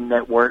Prevention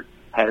Network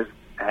has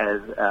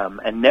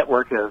a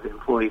network of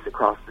employees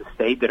across the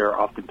state that are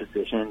often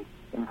positioned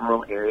in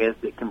rural areas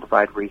that can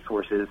provide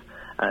resources.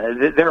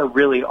 There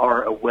really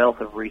are a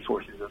wealth of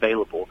resources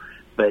available,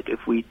 but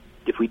if we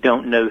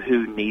don't know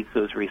who needs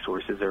those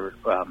resources or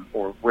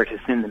where to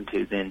send them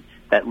to, then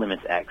that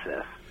limits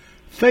access.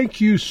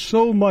 Thank you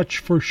so much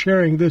for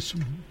sharing this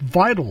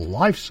vital,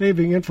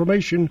 life-saving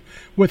information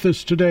with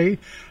us today.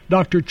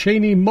 Dr.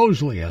 Cheney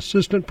Mosley,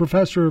 Assistant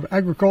Professor of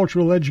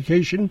Agricultural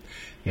Education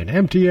in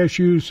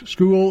MTSU's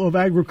School of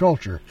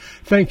Agriculture.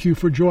 Thank you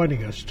for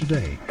joining us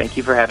today. Thank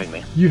you for having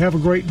me. You have a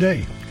great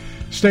day.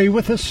 Stay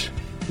with us.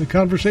 The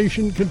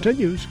conversation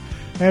continues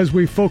as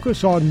we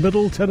focus on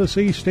Middle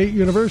Tennessee State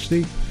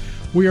University.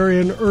 We are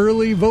in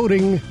early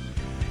voting.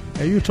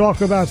 And you talk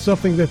about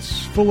something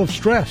that's full of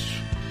stress.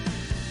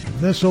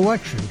 This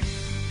election,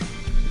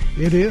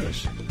 it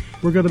is.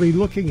 We're going to be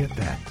looking at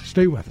that.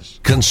 Stay with us.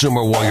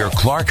 Consumer warrior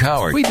Clark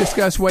Howard. We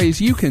discuss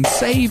ways you can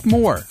save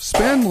more,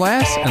 spend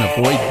less, and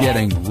avoid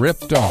getting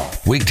ripped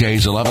off.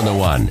 Weekdays 11 to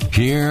 1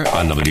 here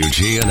on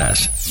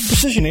WGNS.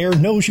 Precision Air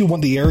knows you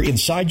want the air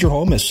inside your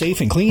home as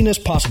safe and clean as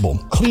possible.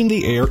 Clean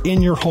the air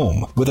in your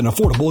home with an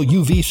affordable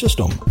UV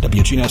system.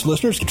 WGNS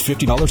listeners get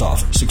 $50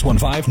 off.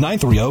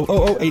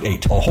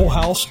 615-930-0088. A whole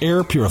house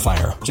air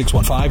purifier.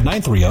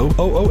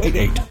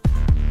 615-930-0088.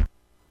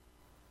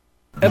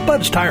 At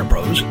Bud's Tire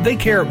Pros, they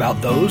care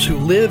about those who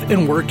live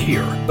and work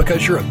here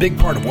because you're a big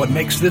part of what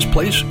makes this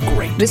place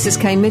great. This is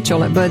Kay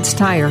Mitchell at Bud's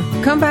Tire.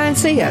 Come by and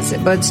see us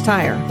at Bud's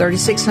Tire,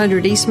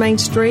 3600 East Main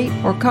Street,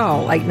 or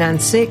call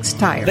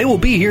 896-TIRE. They will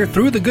be here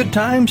through the good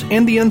times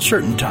and the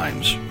uncertain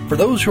times. For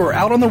those who are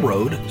out on the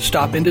road,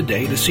 stop in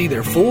today to see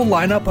their full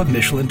lineup of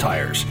Michelin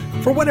tires.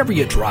 For whatever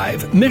you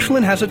drive,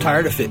 Michelin has a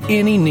tire to fit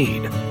any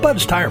need.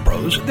 Bud's Tire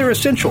Pros, they're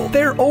essential,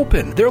 they're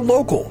open, they're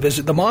local.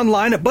 Visit them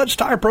online at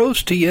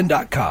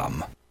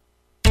budstireprostn.com.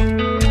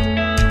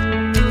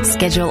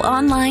 Schedule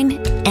online,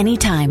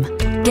 anytime.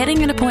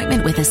 Getting an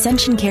appointment with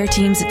Ascension Care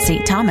Teams at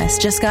St. Thomas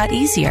just got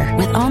easier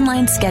with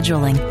online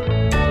scheduling.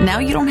 Now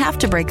you don't have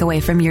to break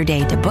away from your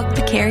day to book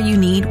the care you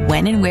need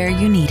when and where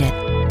you need it.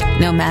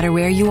 No matter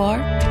where you are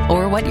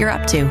or what you're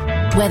up to,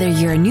 whether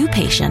you're a new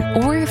patient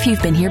or if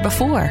you've been here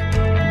before,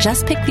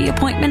 just pick the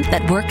appointment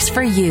that works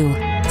for you.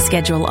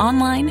 Schedule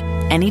online,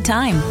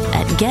 anytime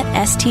at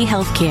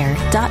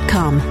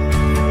getsthealthcare.com.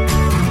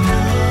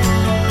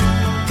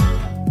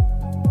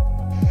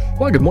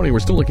 Well, good morning. We're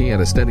still looking at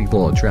a steady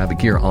flow of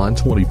traffic here on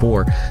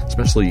 24,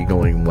 especially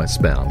going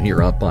westbound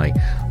here up by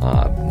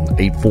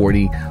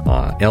 840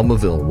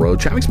 Elmaville Road.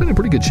 Traffic's been in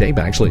pretty good shape,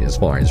 actually, as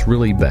far as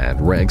really bad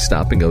wrecks.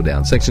 Stop and go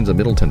down sections of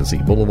Middle Tennessee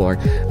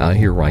Boulevard out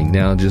here right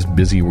now, just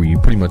busy where you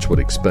pretty much would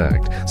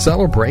expect.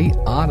 Celebrate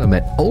autumn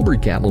at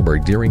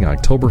Ober-Gatlinburg during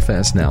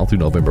Oktoberfest now through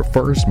November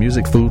 1st.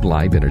 Music, food,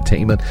 live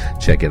entertainment.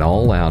 Check it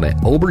all out at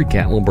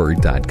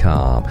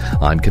obergatlinburg.com.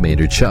 I'm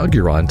Commander Chug.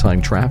 You're on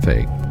time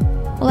traffic.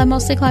 We'll have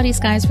mostly cloudy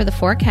skies for the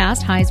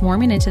forecast, highs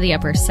warming into the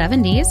upper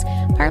 70s.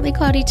 Partly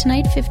cloudy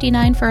tonight,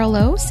 59 for a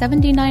low,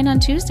 79 on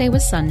Tuesday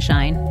with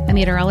sunshine. I'm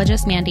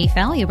meteorologist Mandy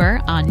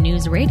Faluber on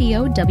News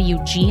Radio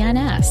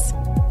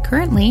WGNS.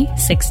 Currently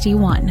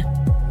 61.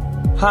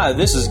 Hi,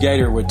 this is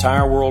Gator with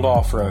Tire World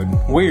Off-Road.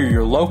 We're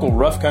your local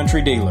rough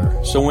country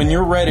dealer. So when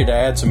you're ready to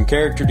add some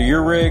character to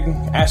your rig,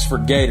 ask for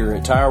Gator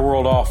at Tire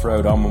World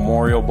Off-Road on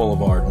Memorial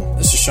Boulevard.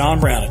 This is Sean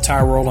Brown at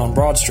Tire World on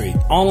Broad Street.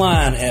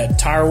 Online at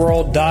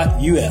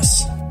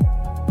tireworld.us.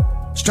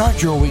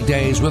 Start your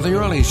weekdays with the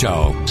early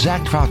show.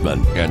 Zach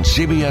Troutman and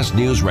CBS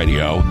News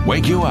Radio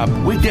wake you up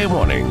weekday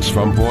mornings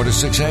from 4 to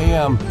 6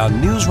 a.m.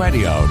 on News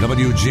Radio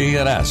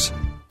WGNS.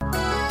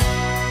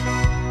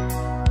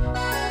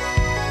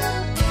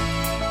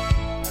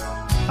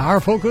 Our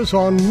focus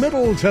on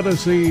Middle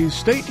Tennessee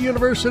State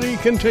University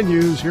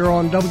continues here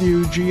on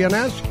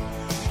WGNS.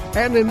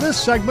 And in this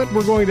segment,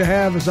 we're going to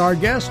have as our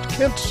guest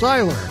Kent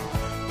Seiler,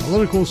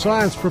 political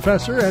science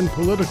professor and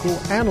political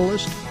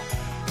analyst.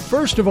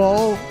 First of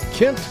all,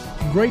 Kent,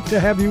 great to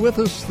have you with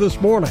us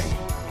this morning.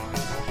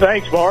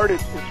 Thanks, Bart.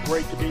 It's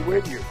great to be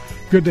with you.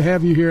 Good to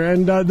have you here.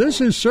 And this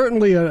is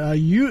certainly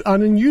an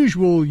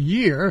unusual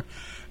year.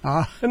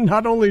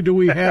 Not only do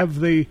we have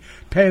the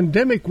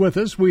pandemic with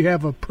us, we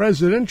have a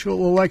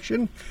presidential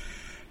election,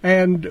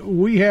 and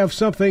we have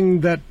something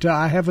that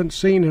I haven't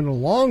seen in a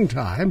long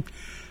time,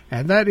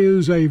 and that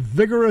is a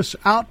vigorous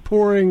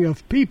outpouring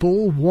of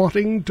people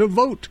wanting to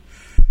vote.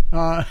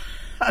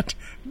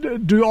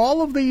 Do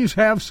all of these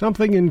have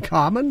something in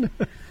common?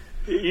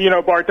 You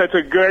know, Bart, that's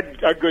a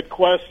good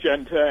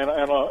question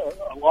and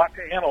a lot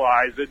to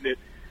analyze, isn't it?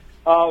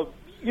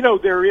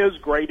 there is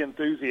great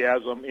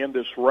enthusiasm in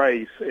this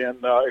race, and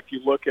if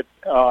you look at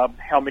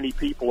how many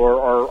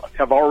people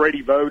have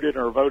already voted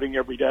or are voting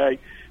every day,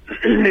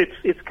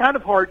 it's kind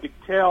of hard to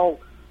tell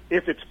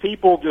if it's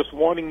people just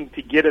wanting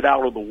to get it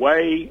out of the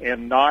way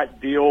and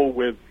not deal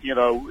with,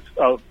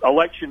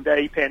 election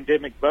day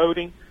pandemic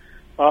voting,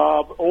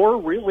 or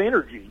real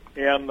energy.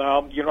 And,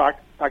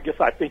 I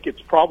guess I think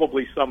it's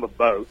probably some of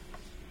both.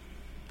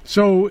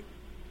 So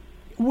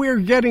we're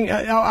getting,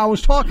 I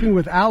was talking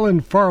with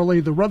Alan Farley,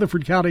 the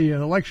Rutherford County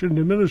election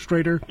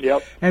administrator,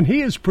 and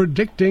he is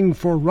predicting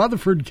for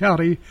Rutherford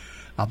County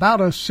about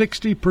a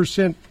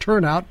 60%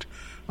 turnout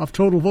of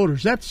total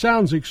voters. That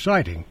sounds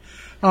exciting.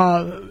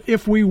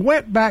 If we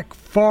went back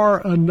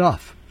far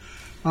enough,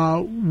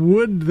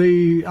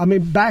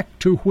 back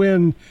to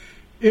when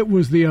it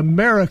was the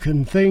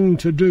American thing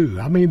to do.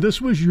 I mean,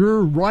 this was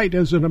your right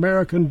as an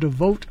American to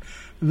vote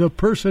the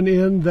person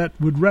in that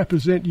would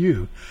represent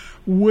you.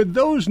 Would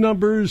those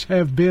numbers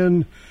have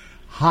been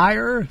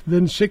higher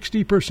than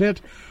 60%,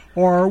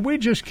 or are we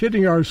just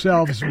kidding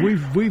ourselves?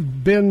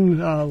 We've been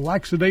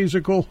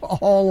lackadaisical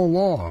all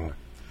along.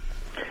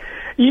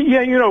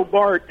 Yeah,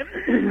 Bart,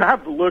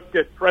 I've looked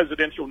at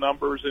presidential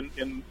numbers,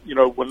 and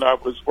when I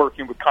was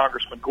working with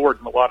Congressman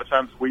Gordon, a lot of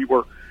times we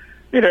were,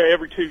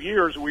 every 2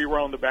 years we were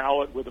on the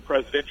ballot with a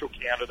presidential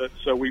candidate,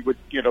 so we would,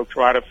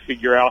 try to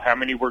figure out how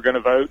many were going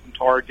to vote and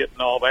target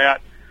and all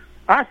that.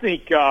 I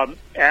think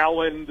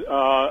Alan's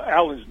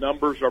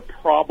numbers are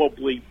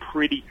probably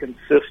pretty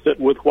consistent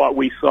with what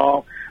we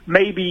saw.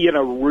 Maybe in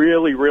a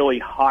really, really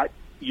hot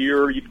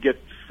year, you'd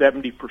get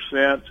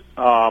 70%.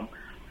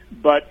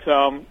 But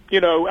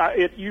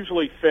it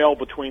usually fell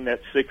between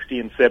that 60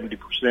 and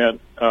 70%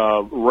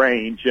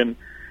 range. And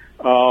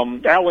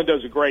Alan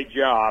does a great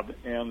job,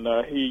 and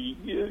he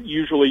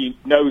usually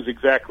knows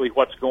exactly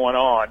what's going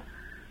on.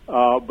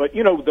 But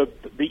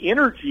the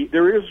energy,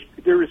 there is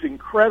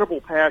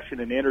incredible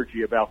passion and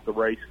energy about the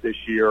race this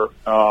year.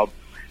 A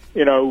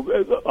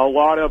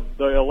lot of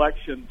the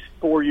election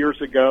 4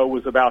 years ago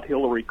was about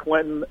Hillary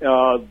Clinton.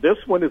 This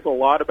one is a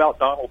lot about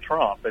Donald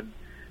Trump, and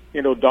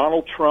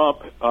Donald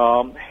Trump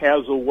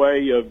has a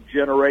way of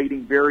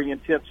generating very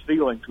intense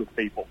feelings with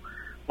people.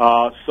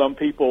 Some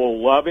people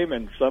love him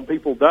and some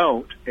people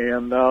don't,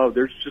 and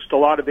there's just a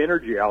lot of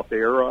energy out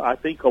there. I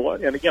think a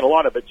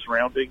lot of it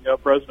surrounding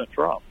President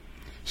Trump.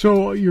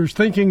 So you're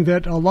thinking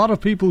that a lot of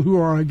people who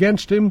are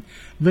against him,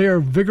 they are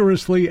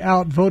vigorously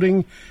out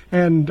voting,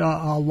 and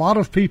a lot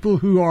of people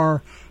who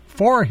are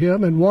for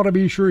him and want to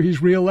be sure he's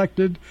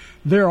reelected,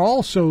 they're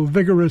also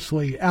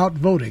vigorously out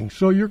voting.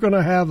 So you're going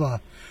to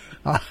have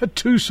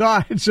two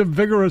sides of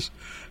vigorous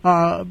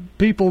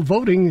people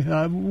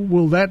voting.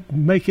 Will that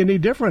make any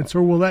difference,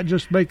 or will that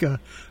just make a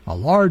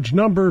large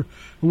number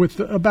with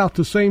about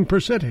the same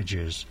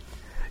percentages?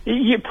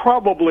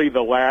 Probably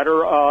the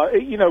latter.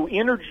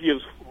 Energy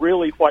is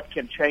really what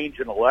can change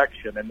an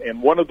election,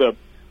 and one of the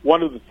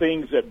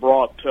things that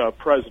brought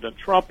President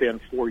Trump in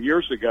 4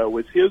 years ago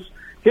was his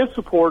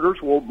supporters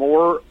were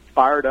more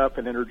fired up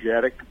and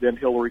energetic than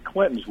Hillary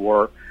Clinton's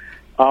were.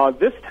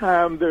 This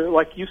time,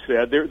 like you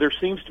said, there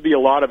seems to be a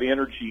lot of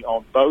energy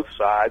on both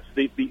sides.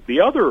 The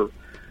other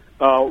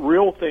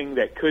real thing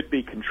that could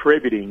be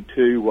contributing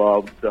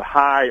to the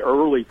high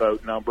early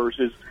vote numbers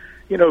is,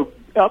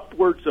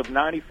 upwards of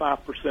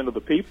 95% of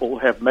the people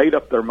have made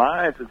up their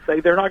minds and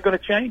say they're not going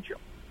to change them.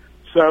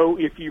 So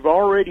if you've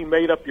already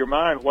made up your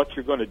mind what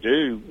you're going to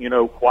do,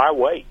 why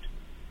wait?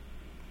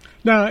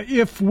 Now,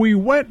 if we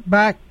went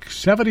back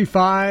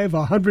 75,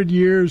 100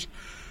 years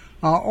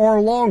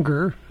or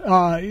longer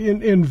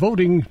in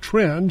voting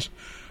trends,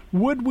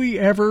 would we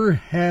ever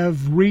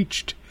have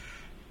reached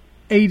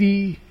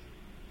 80,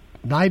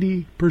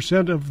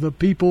 90% of the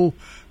people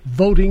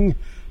voting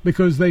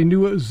because they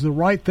knew it was the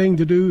right thing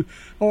to do,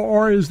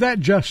 or is that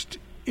just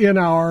in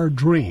our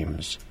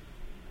dreams?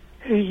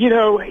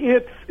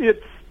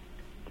 It's.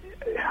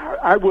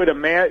 I would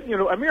imagine,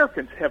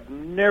 Americans have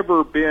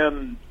never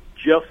been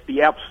just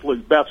the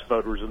absolute best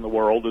voters in the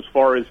world as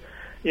far as,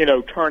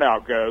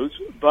 turnout goes.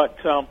 But,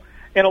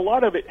 and a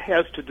lot of it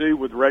has to do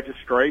with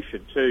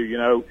registration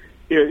too.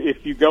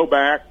 If you go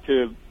back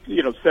to,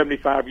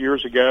 75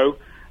 years ago,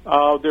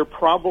 there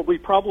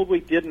probably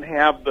didn't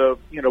have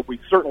we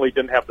certainly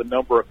didn't have the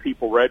number of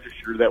people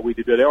registered that we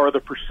did today, or the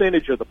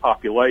percentage of the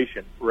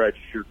population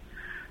registered.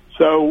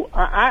 So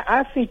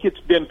I think it's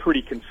been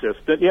pretty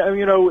consistent. Yeah,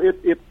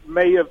 it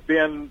may have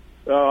been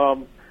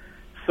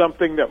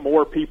something that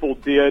more people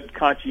did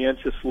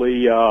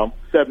conscientiously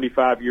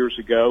 75 years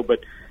ago,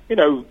 but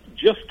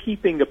just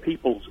keeping the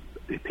people's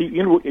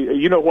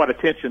what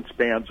attention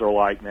spans are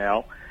like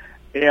now,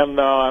 and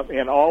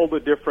all the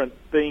different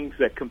things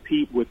that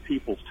compete with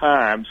people's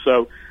time.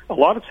 So a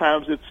lot of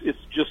times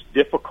it's just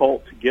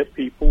difficult to get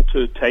people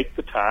to take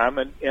the time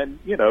and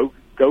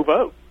go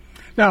vote.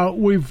 Now,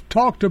 we've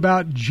talked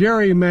about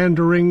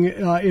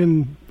gerrymandering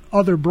in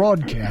other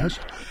broadcasts.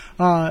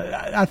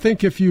 I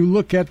think if you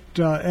look at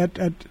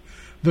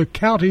the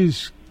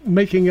counties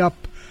making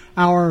up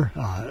our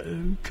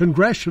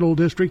congressional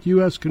district,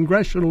 U.S.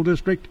 congressional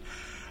district,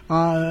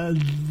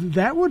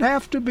 that would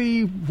have to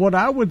be what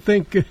I would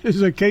think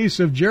is a case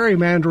of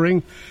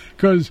gerrymandering,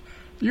 because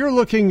you're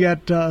looking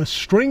at a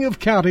string of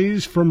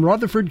counties from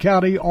Rutherford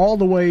County all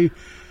the way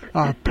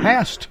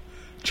past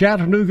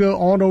Chattanooga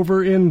on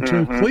over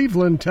into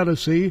Cleveland,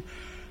 Tennessee,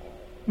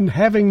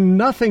 having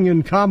nothing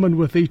in common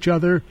with each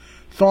other,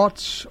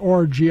 thoughts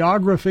or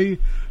geography.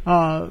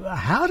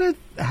 How did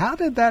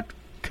that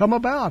come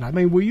about? I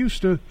mean,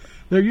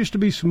 there used to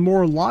be some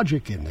more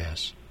logic in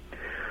this.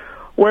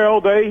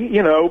 Well,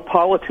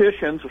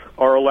 politicians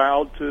are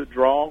allowed to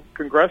draw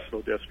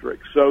congressional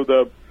districts. So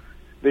the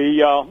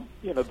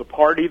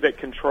party that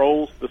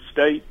controls the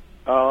state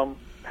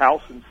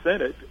House and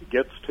Senate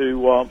gets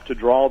to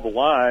draw the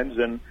lines,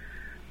 and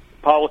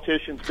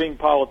politicians, being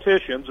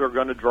politicians, are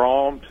going to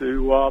draw them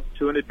to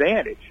an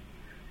advantage.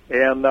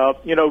 And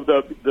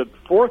the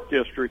 4th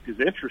district is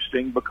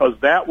interesting because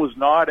that was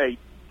not a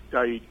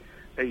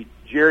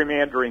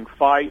gerrymandering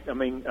fight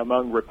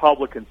among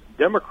Republicans and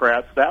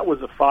Democrats. That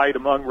was a fight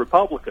among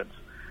Republicans.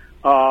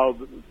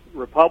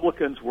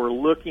 Republicans were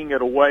looking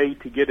at a way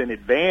to get an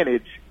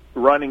advantage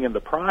running in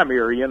the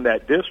primary in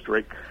that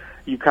district.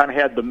 You kind of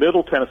had the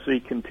Middle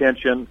Tennessee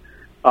contention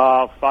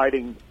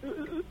fighting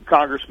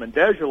Congressman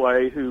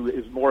Desjardins, who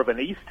is more of an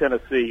East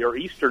Tennessee or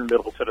Eastern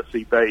Middle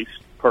Tennessee-based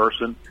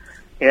person.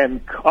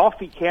 And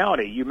Coffee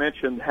County, you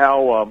mentioned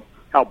how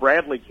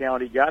Bradley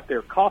County got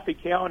there. Coffee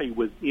County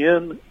was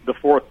in the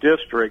 4th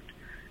district,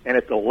 and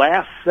at the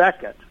last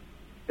second,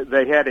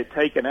 they had it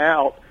taken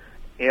out,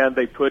 and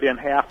they put in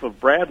half of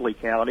Bradley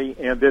County,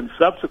 and then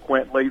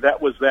subsequently,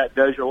 that was that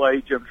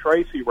Desjardins-Jim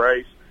Tracy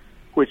race,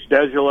 which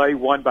Desjardins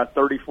won by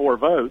 34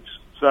 votes.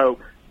 So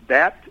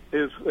that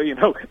is,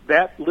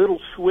 that little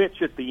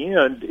switch at the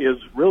end is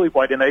really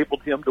what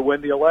enabled him to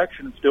win the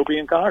election and still be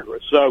in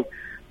Congress. So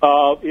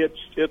it's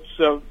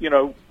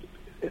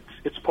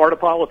part of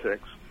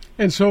politics.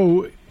 And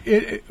so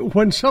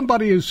when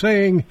somebody is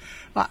saying,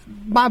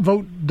 my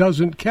vote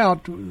doesn't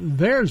count,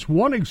 there's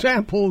one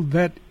example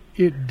that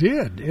it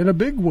did in a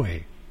big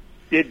way.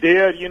 It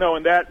did.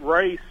 In that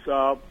race,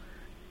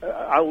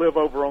 I live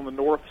over on the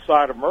north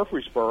side of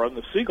Murfreesboro in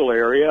the Siegel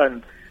area,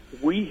 and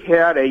we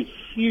had a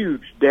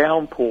huge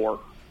downpour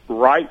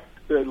right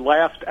the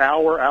last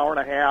hour and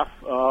a half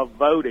of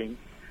voting,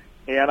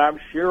 and I'm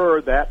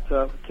sure that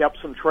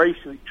kept some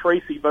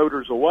Tracy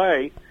voters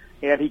away,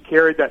 and he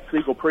carried that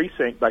Siegel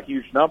precinct by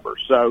huge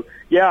numbers. So,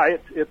 yeah,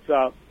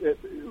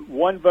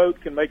 one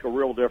vote can make a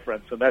real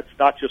difference, and that's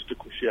not just a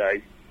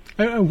cliche.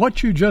 And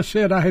what you just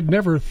said, I had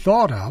never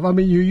thought of. I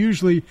mean, you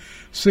usually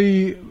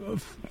see,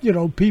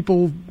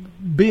 people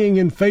being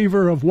in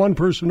favor of one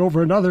person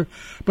over another,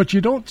 but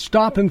you don't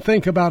stop and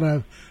think about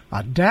a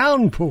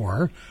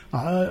downpour.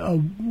 A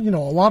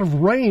lot of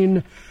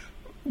rain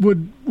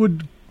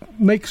would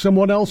make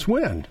someone else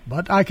win.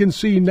 But I can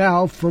see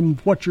now from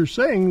what you're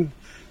saying,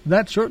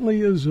 that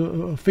certainly is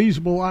a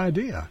feasible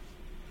idea.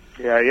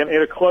 Yeah,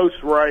 in a close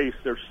race,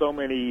 there's so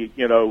many,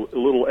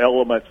 little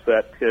elements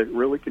that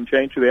really can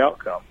change the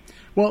outcome.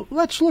 Well,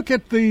 let's look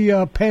at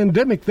the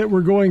pandemic that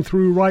we're going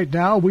through right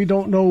now. We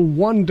don't know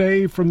one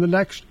day from the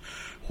next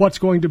what's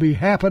going to be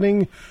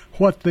happening,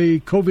 what the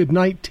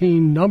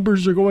COVID-19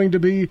 numbers are going to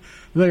be.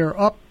 They are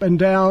up and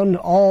down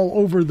all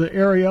over the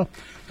area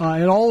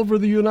and all over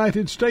the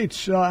United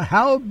States.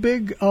 How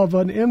big of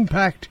an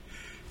impact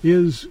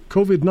is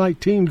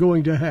COVID-19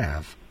 going to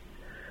have?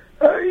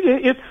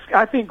 It's,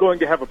 I think, going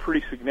to have a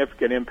pretty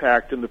significant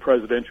impact in the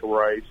presidential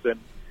race. And,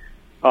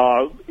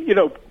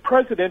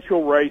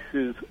 presidential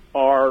races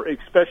are,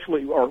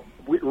 or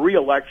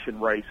re-election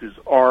races,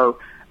 are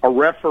a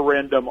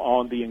referendum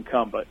on the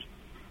incumbent.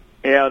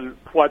 And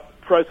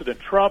what President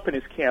Trump and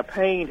his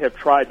campaign have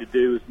tried to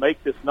do is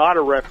make this not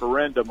a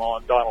referendum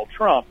on Donald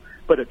Trump,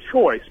 but a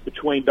choice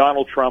between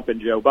Donald Trump and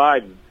Joe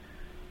Biden.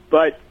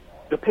 But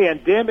the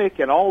pandemic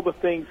and all the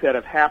things that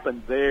have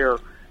happened there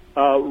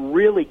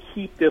really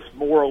keep this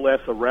more or less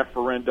a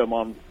referendum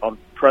on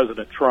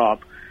President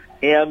Trump.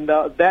 And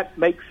that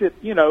makes it,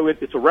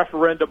 it's a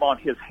referendum on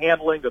his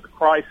handling of the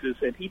crisis,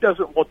 and he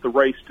doesn't want the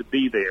race to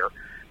be there.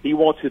 He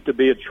wants it to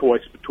be a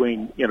choice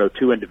between,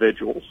 two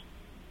individuals.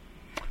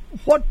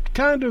 What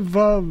kind of,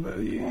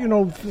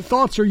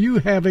 thoughts are you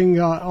having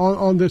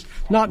on this?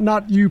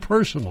 Not you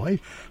personally,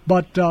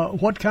 but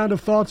what kind of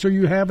thoughts are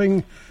you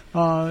having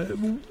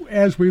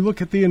as we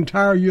look at the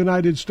entire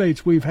United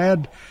States? We've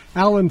had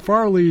Alan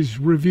Farley's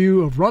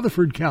review of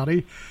Rutherford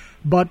County,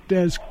 but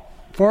as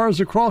far as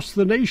across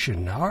the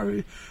nation,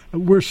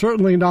 we're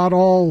certainly not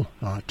all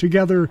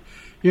together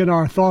in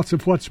our thoughts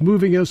of what's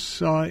moving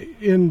us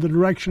in the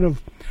direction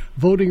of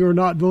voting or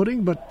not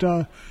voting, but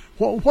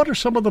what are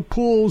some of the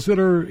polls that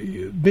are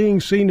being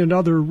seen in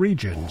other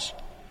regions?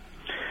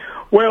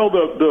 Well,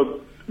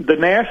 the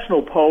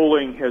national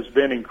polling has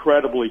been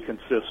incredibly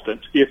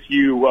consistent. If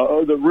you,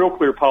 the Real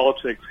Clear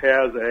Politics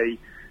has a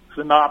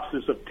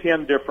synopsis of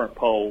 10 different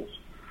polls,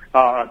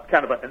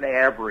 kind of an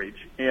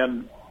average.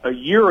 And a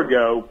year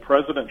ago,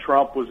 President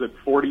Trump was at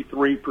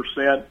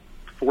 43%,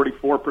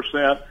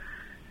 44%.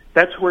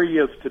 That's where he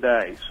is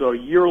today. So a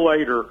year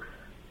later,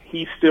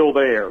 he's still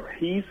there.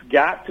 He's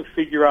got to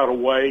figure out a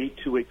way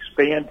to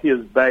expand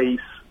his base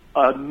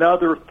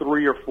another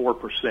 3 or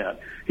 4%.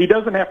 He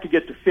doesn't have to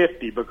get to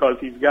 50 because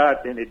he's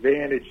got an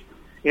advantage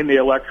in the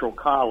Electoral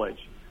College.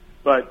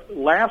 But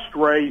last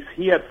race,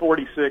 he had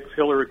 46,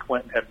 Hillary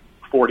Clinton had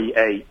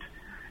 48.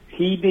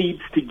 He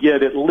needs to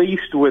get at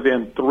least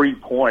within 3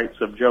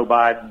 points of Joe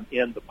Biden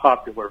in the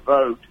popular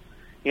vote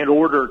in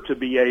order to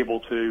be able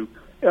to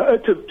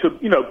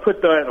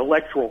put the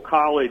Electoral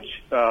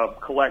College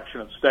collection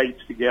of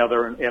states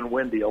together and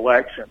win the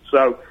election.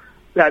 So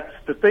that's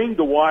the thing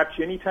to watch.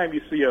 Anytime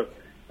you see a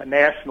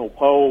national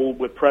poll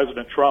with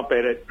President Trump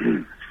in it,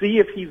 see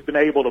if he's been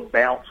able to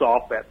bounce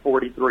off that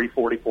 43,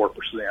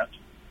 44%.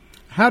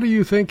 How do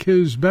you think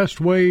his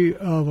best way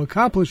of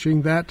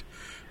accomplishing that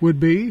would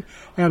be?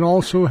 And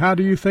also, how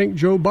do you think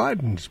Joe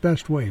Biden's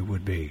best way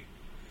would be?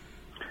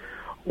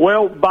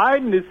 Well,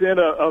 Biden is in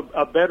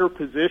a better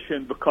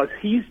position because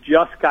he's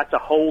just got to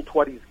hold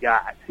what he's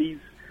got. He's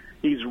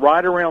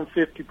right around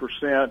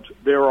 50%.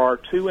 There are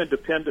 2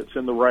 independents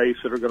in the race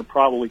that are going to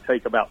probably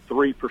take about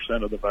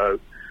 3% of the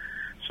vote.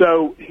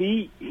 So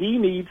he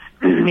needs,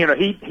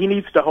 he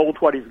needs to hold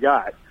what he's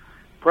got.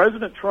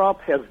 President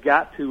Trump has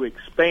got to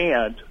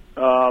expand,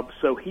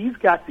 so he's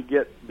got to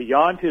get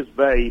beyond his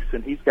base,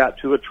 and he's got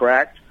to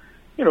attract,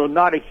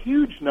 not a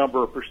huge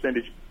number of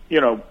percentage,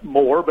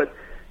 more, but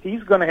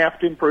he's going to have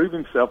to improve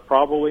himself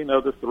probably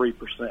another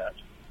 3%.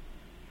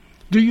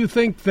 Do you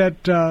think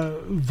that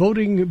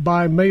voting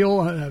by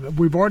mail,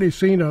 we've already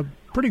seen a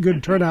pretty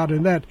good turnout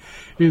in that.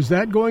 Is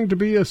that going to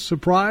be a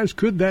surprise?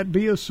 Could that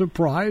be a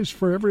surprise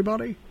for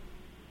everybody?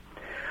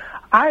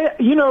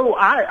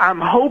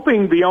 I'm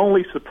hoping the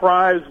only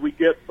surprise we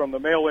get from the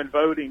mail-in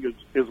voting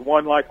is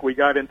one like we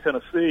got in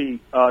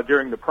Tennessee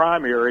during the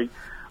primary,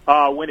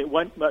 when it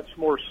went much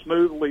more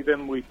smoothly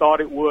than we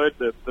thought it would.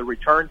 The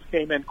returns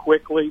came in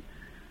quickly.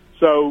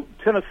 So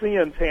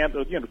Tennesseans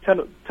handled,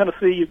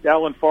 Tennessee,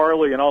 Alan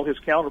Farley and all his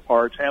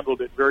counterparts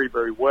handled it very,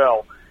 very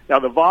well. Now,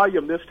 the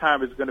volume this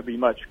time is going to be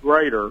much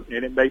greater,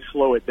 and it may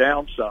slow it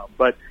down some.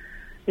 But,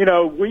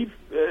 we've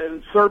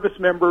service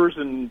members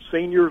and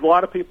seniors, a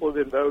lot of people have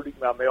been voting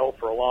by mail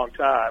for a long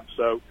time.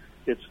 So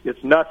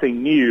it's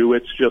nothing new.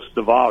 It's just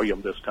the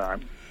volume this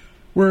time.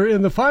 We're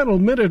in the final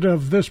minute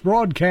of this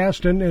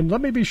broadcast, and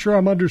let me be sure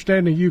I'm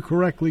understanding you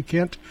correctly,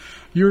 Kent.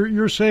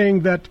 You're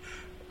saying that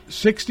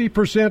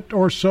 60%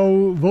 or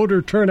so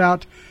voter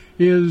turnout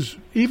is,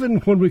 even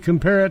when we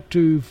compare it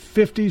to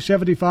 50,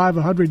 75,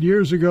 100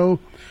 years ago,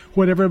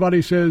 when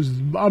everybody says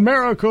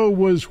America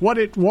was what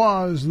it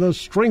was, the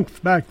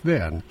strength back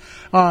then.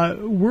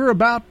 We're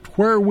about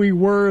where we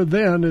were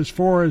then as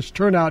far as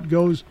turnout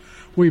goes.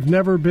 We've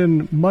never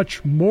been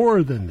much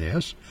more than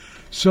this.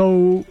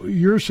 So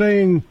you're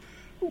saying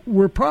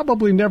we're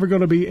probably never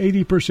going to be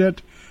 80%.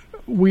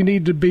 We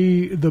need to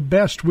be the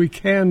best we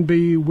can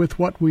be with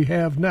what we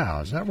have now.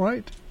 Is that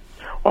right?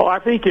 Well, I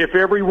think if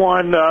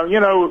everyone,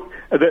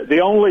 the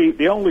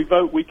only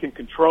vote we can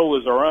control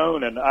is our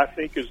own, and I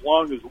think as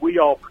long as we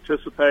all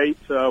participate,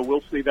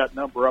 we'll see that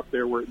number up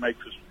there where it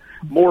makes us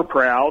more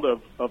proud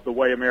of the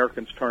way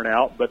Americans turn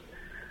out. But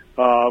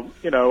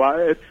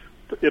it's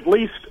at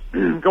least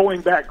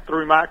going back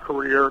through my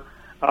career,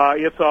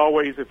 it's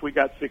always if we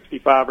got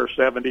 65 or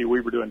 70, we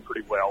were doing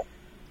pretty well.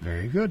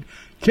 Very good.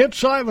 Kent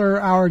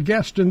Seiler, our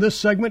guest in this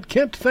segment.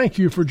 Kent, thank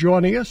you for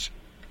joining us.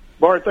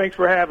 Bart, thanks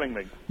for having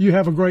me. You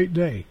have a great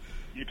day.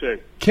 You too.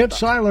 Kent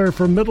Seiler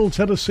from Middle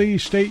Tennessee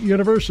State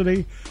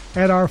University.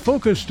 And our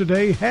focus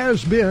today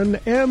has been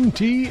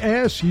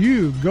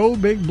MTSU. Go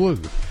Big Blue.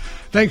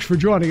 Thanks for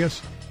joining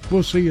us.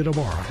 We'll see you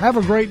tomorrow. Have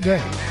a great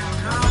day.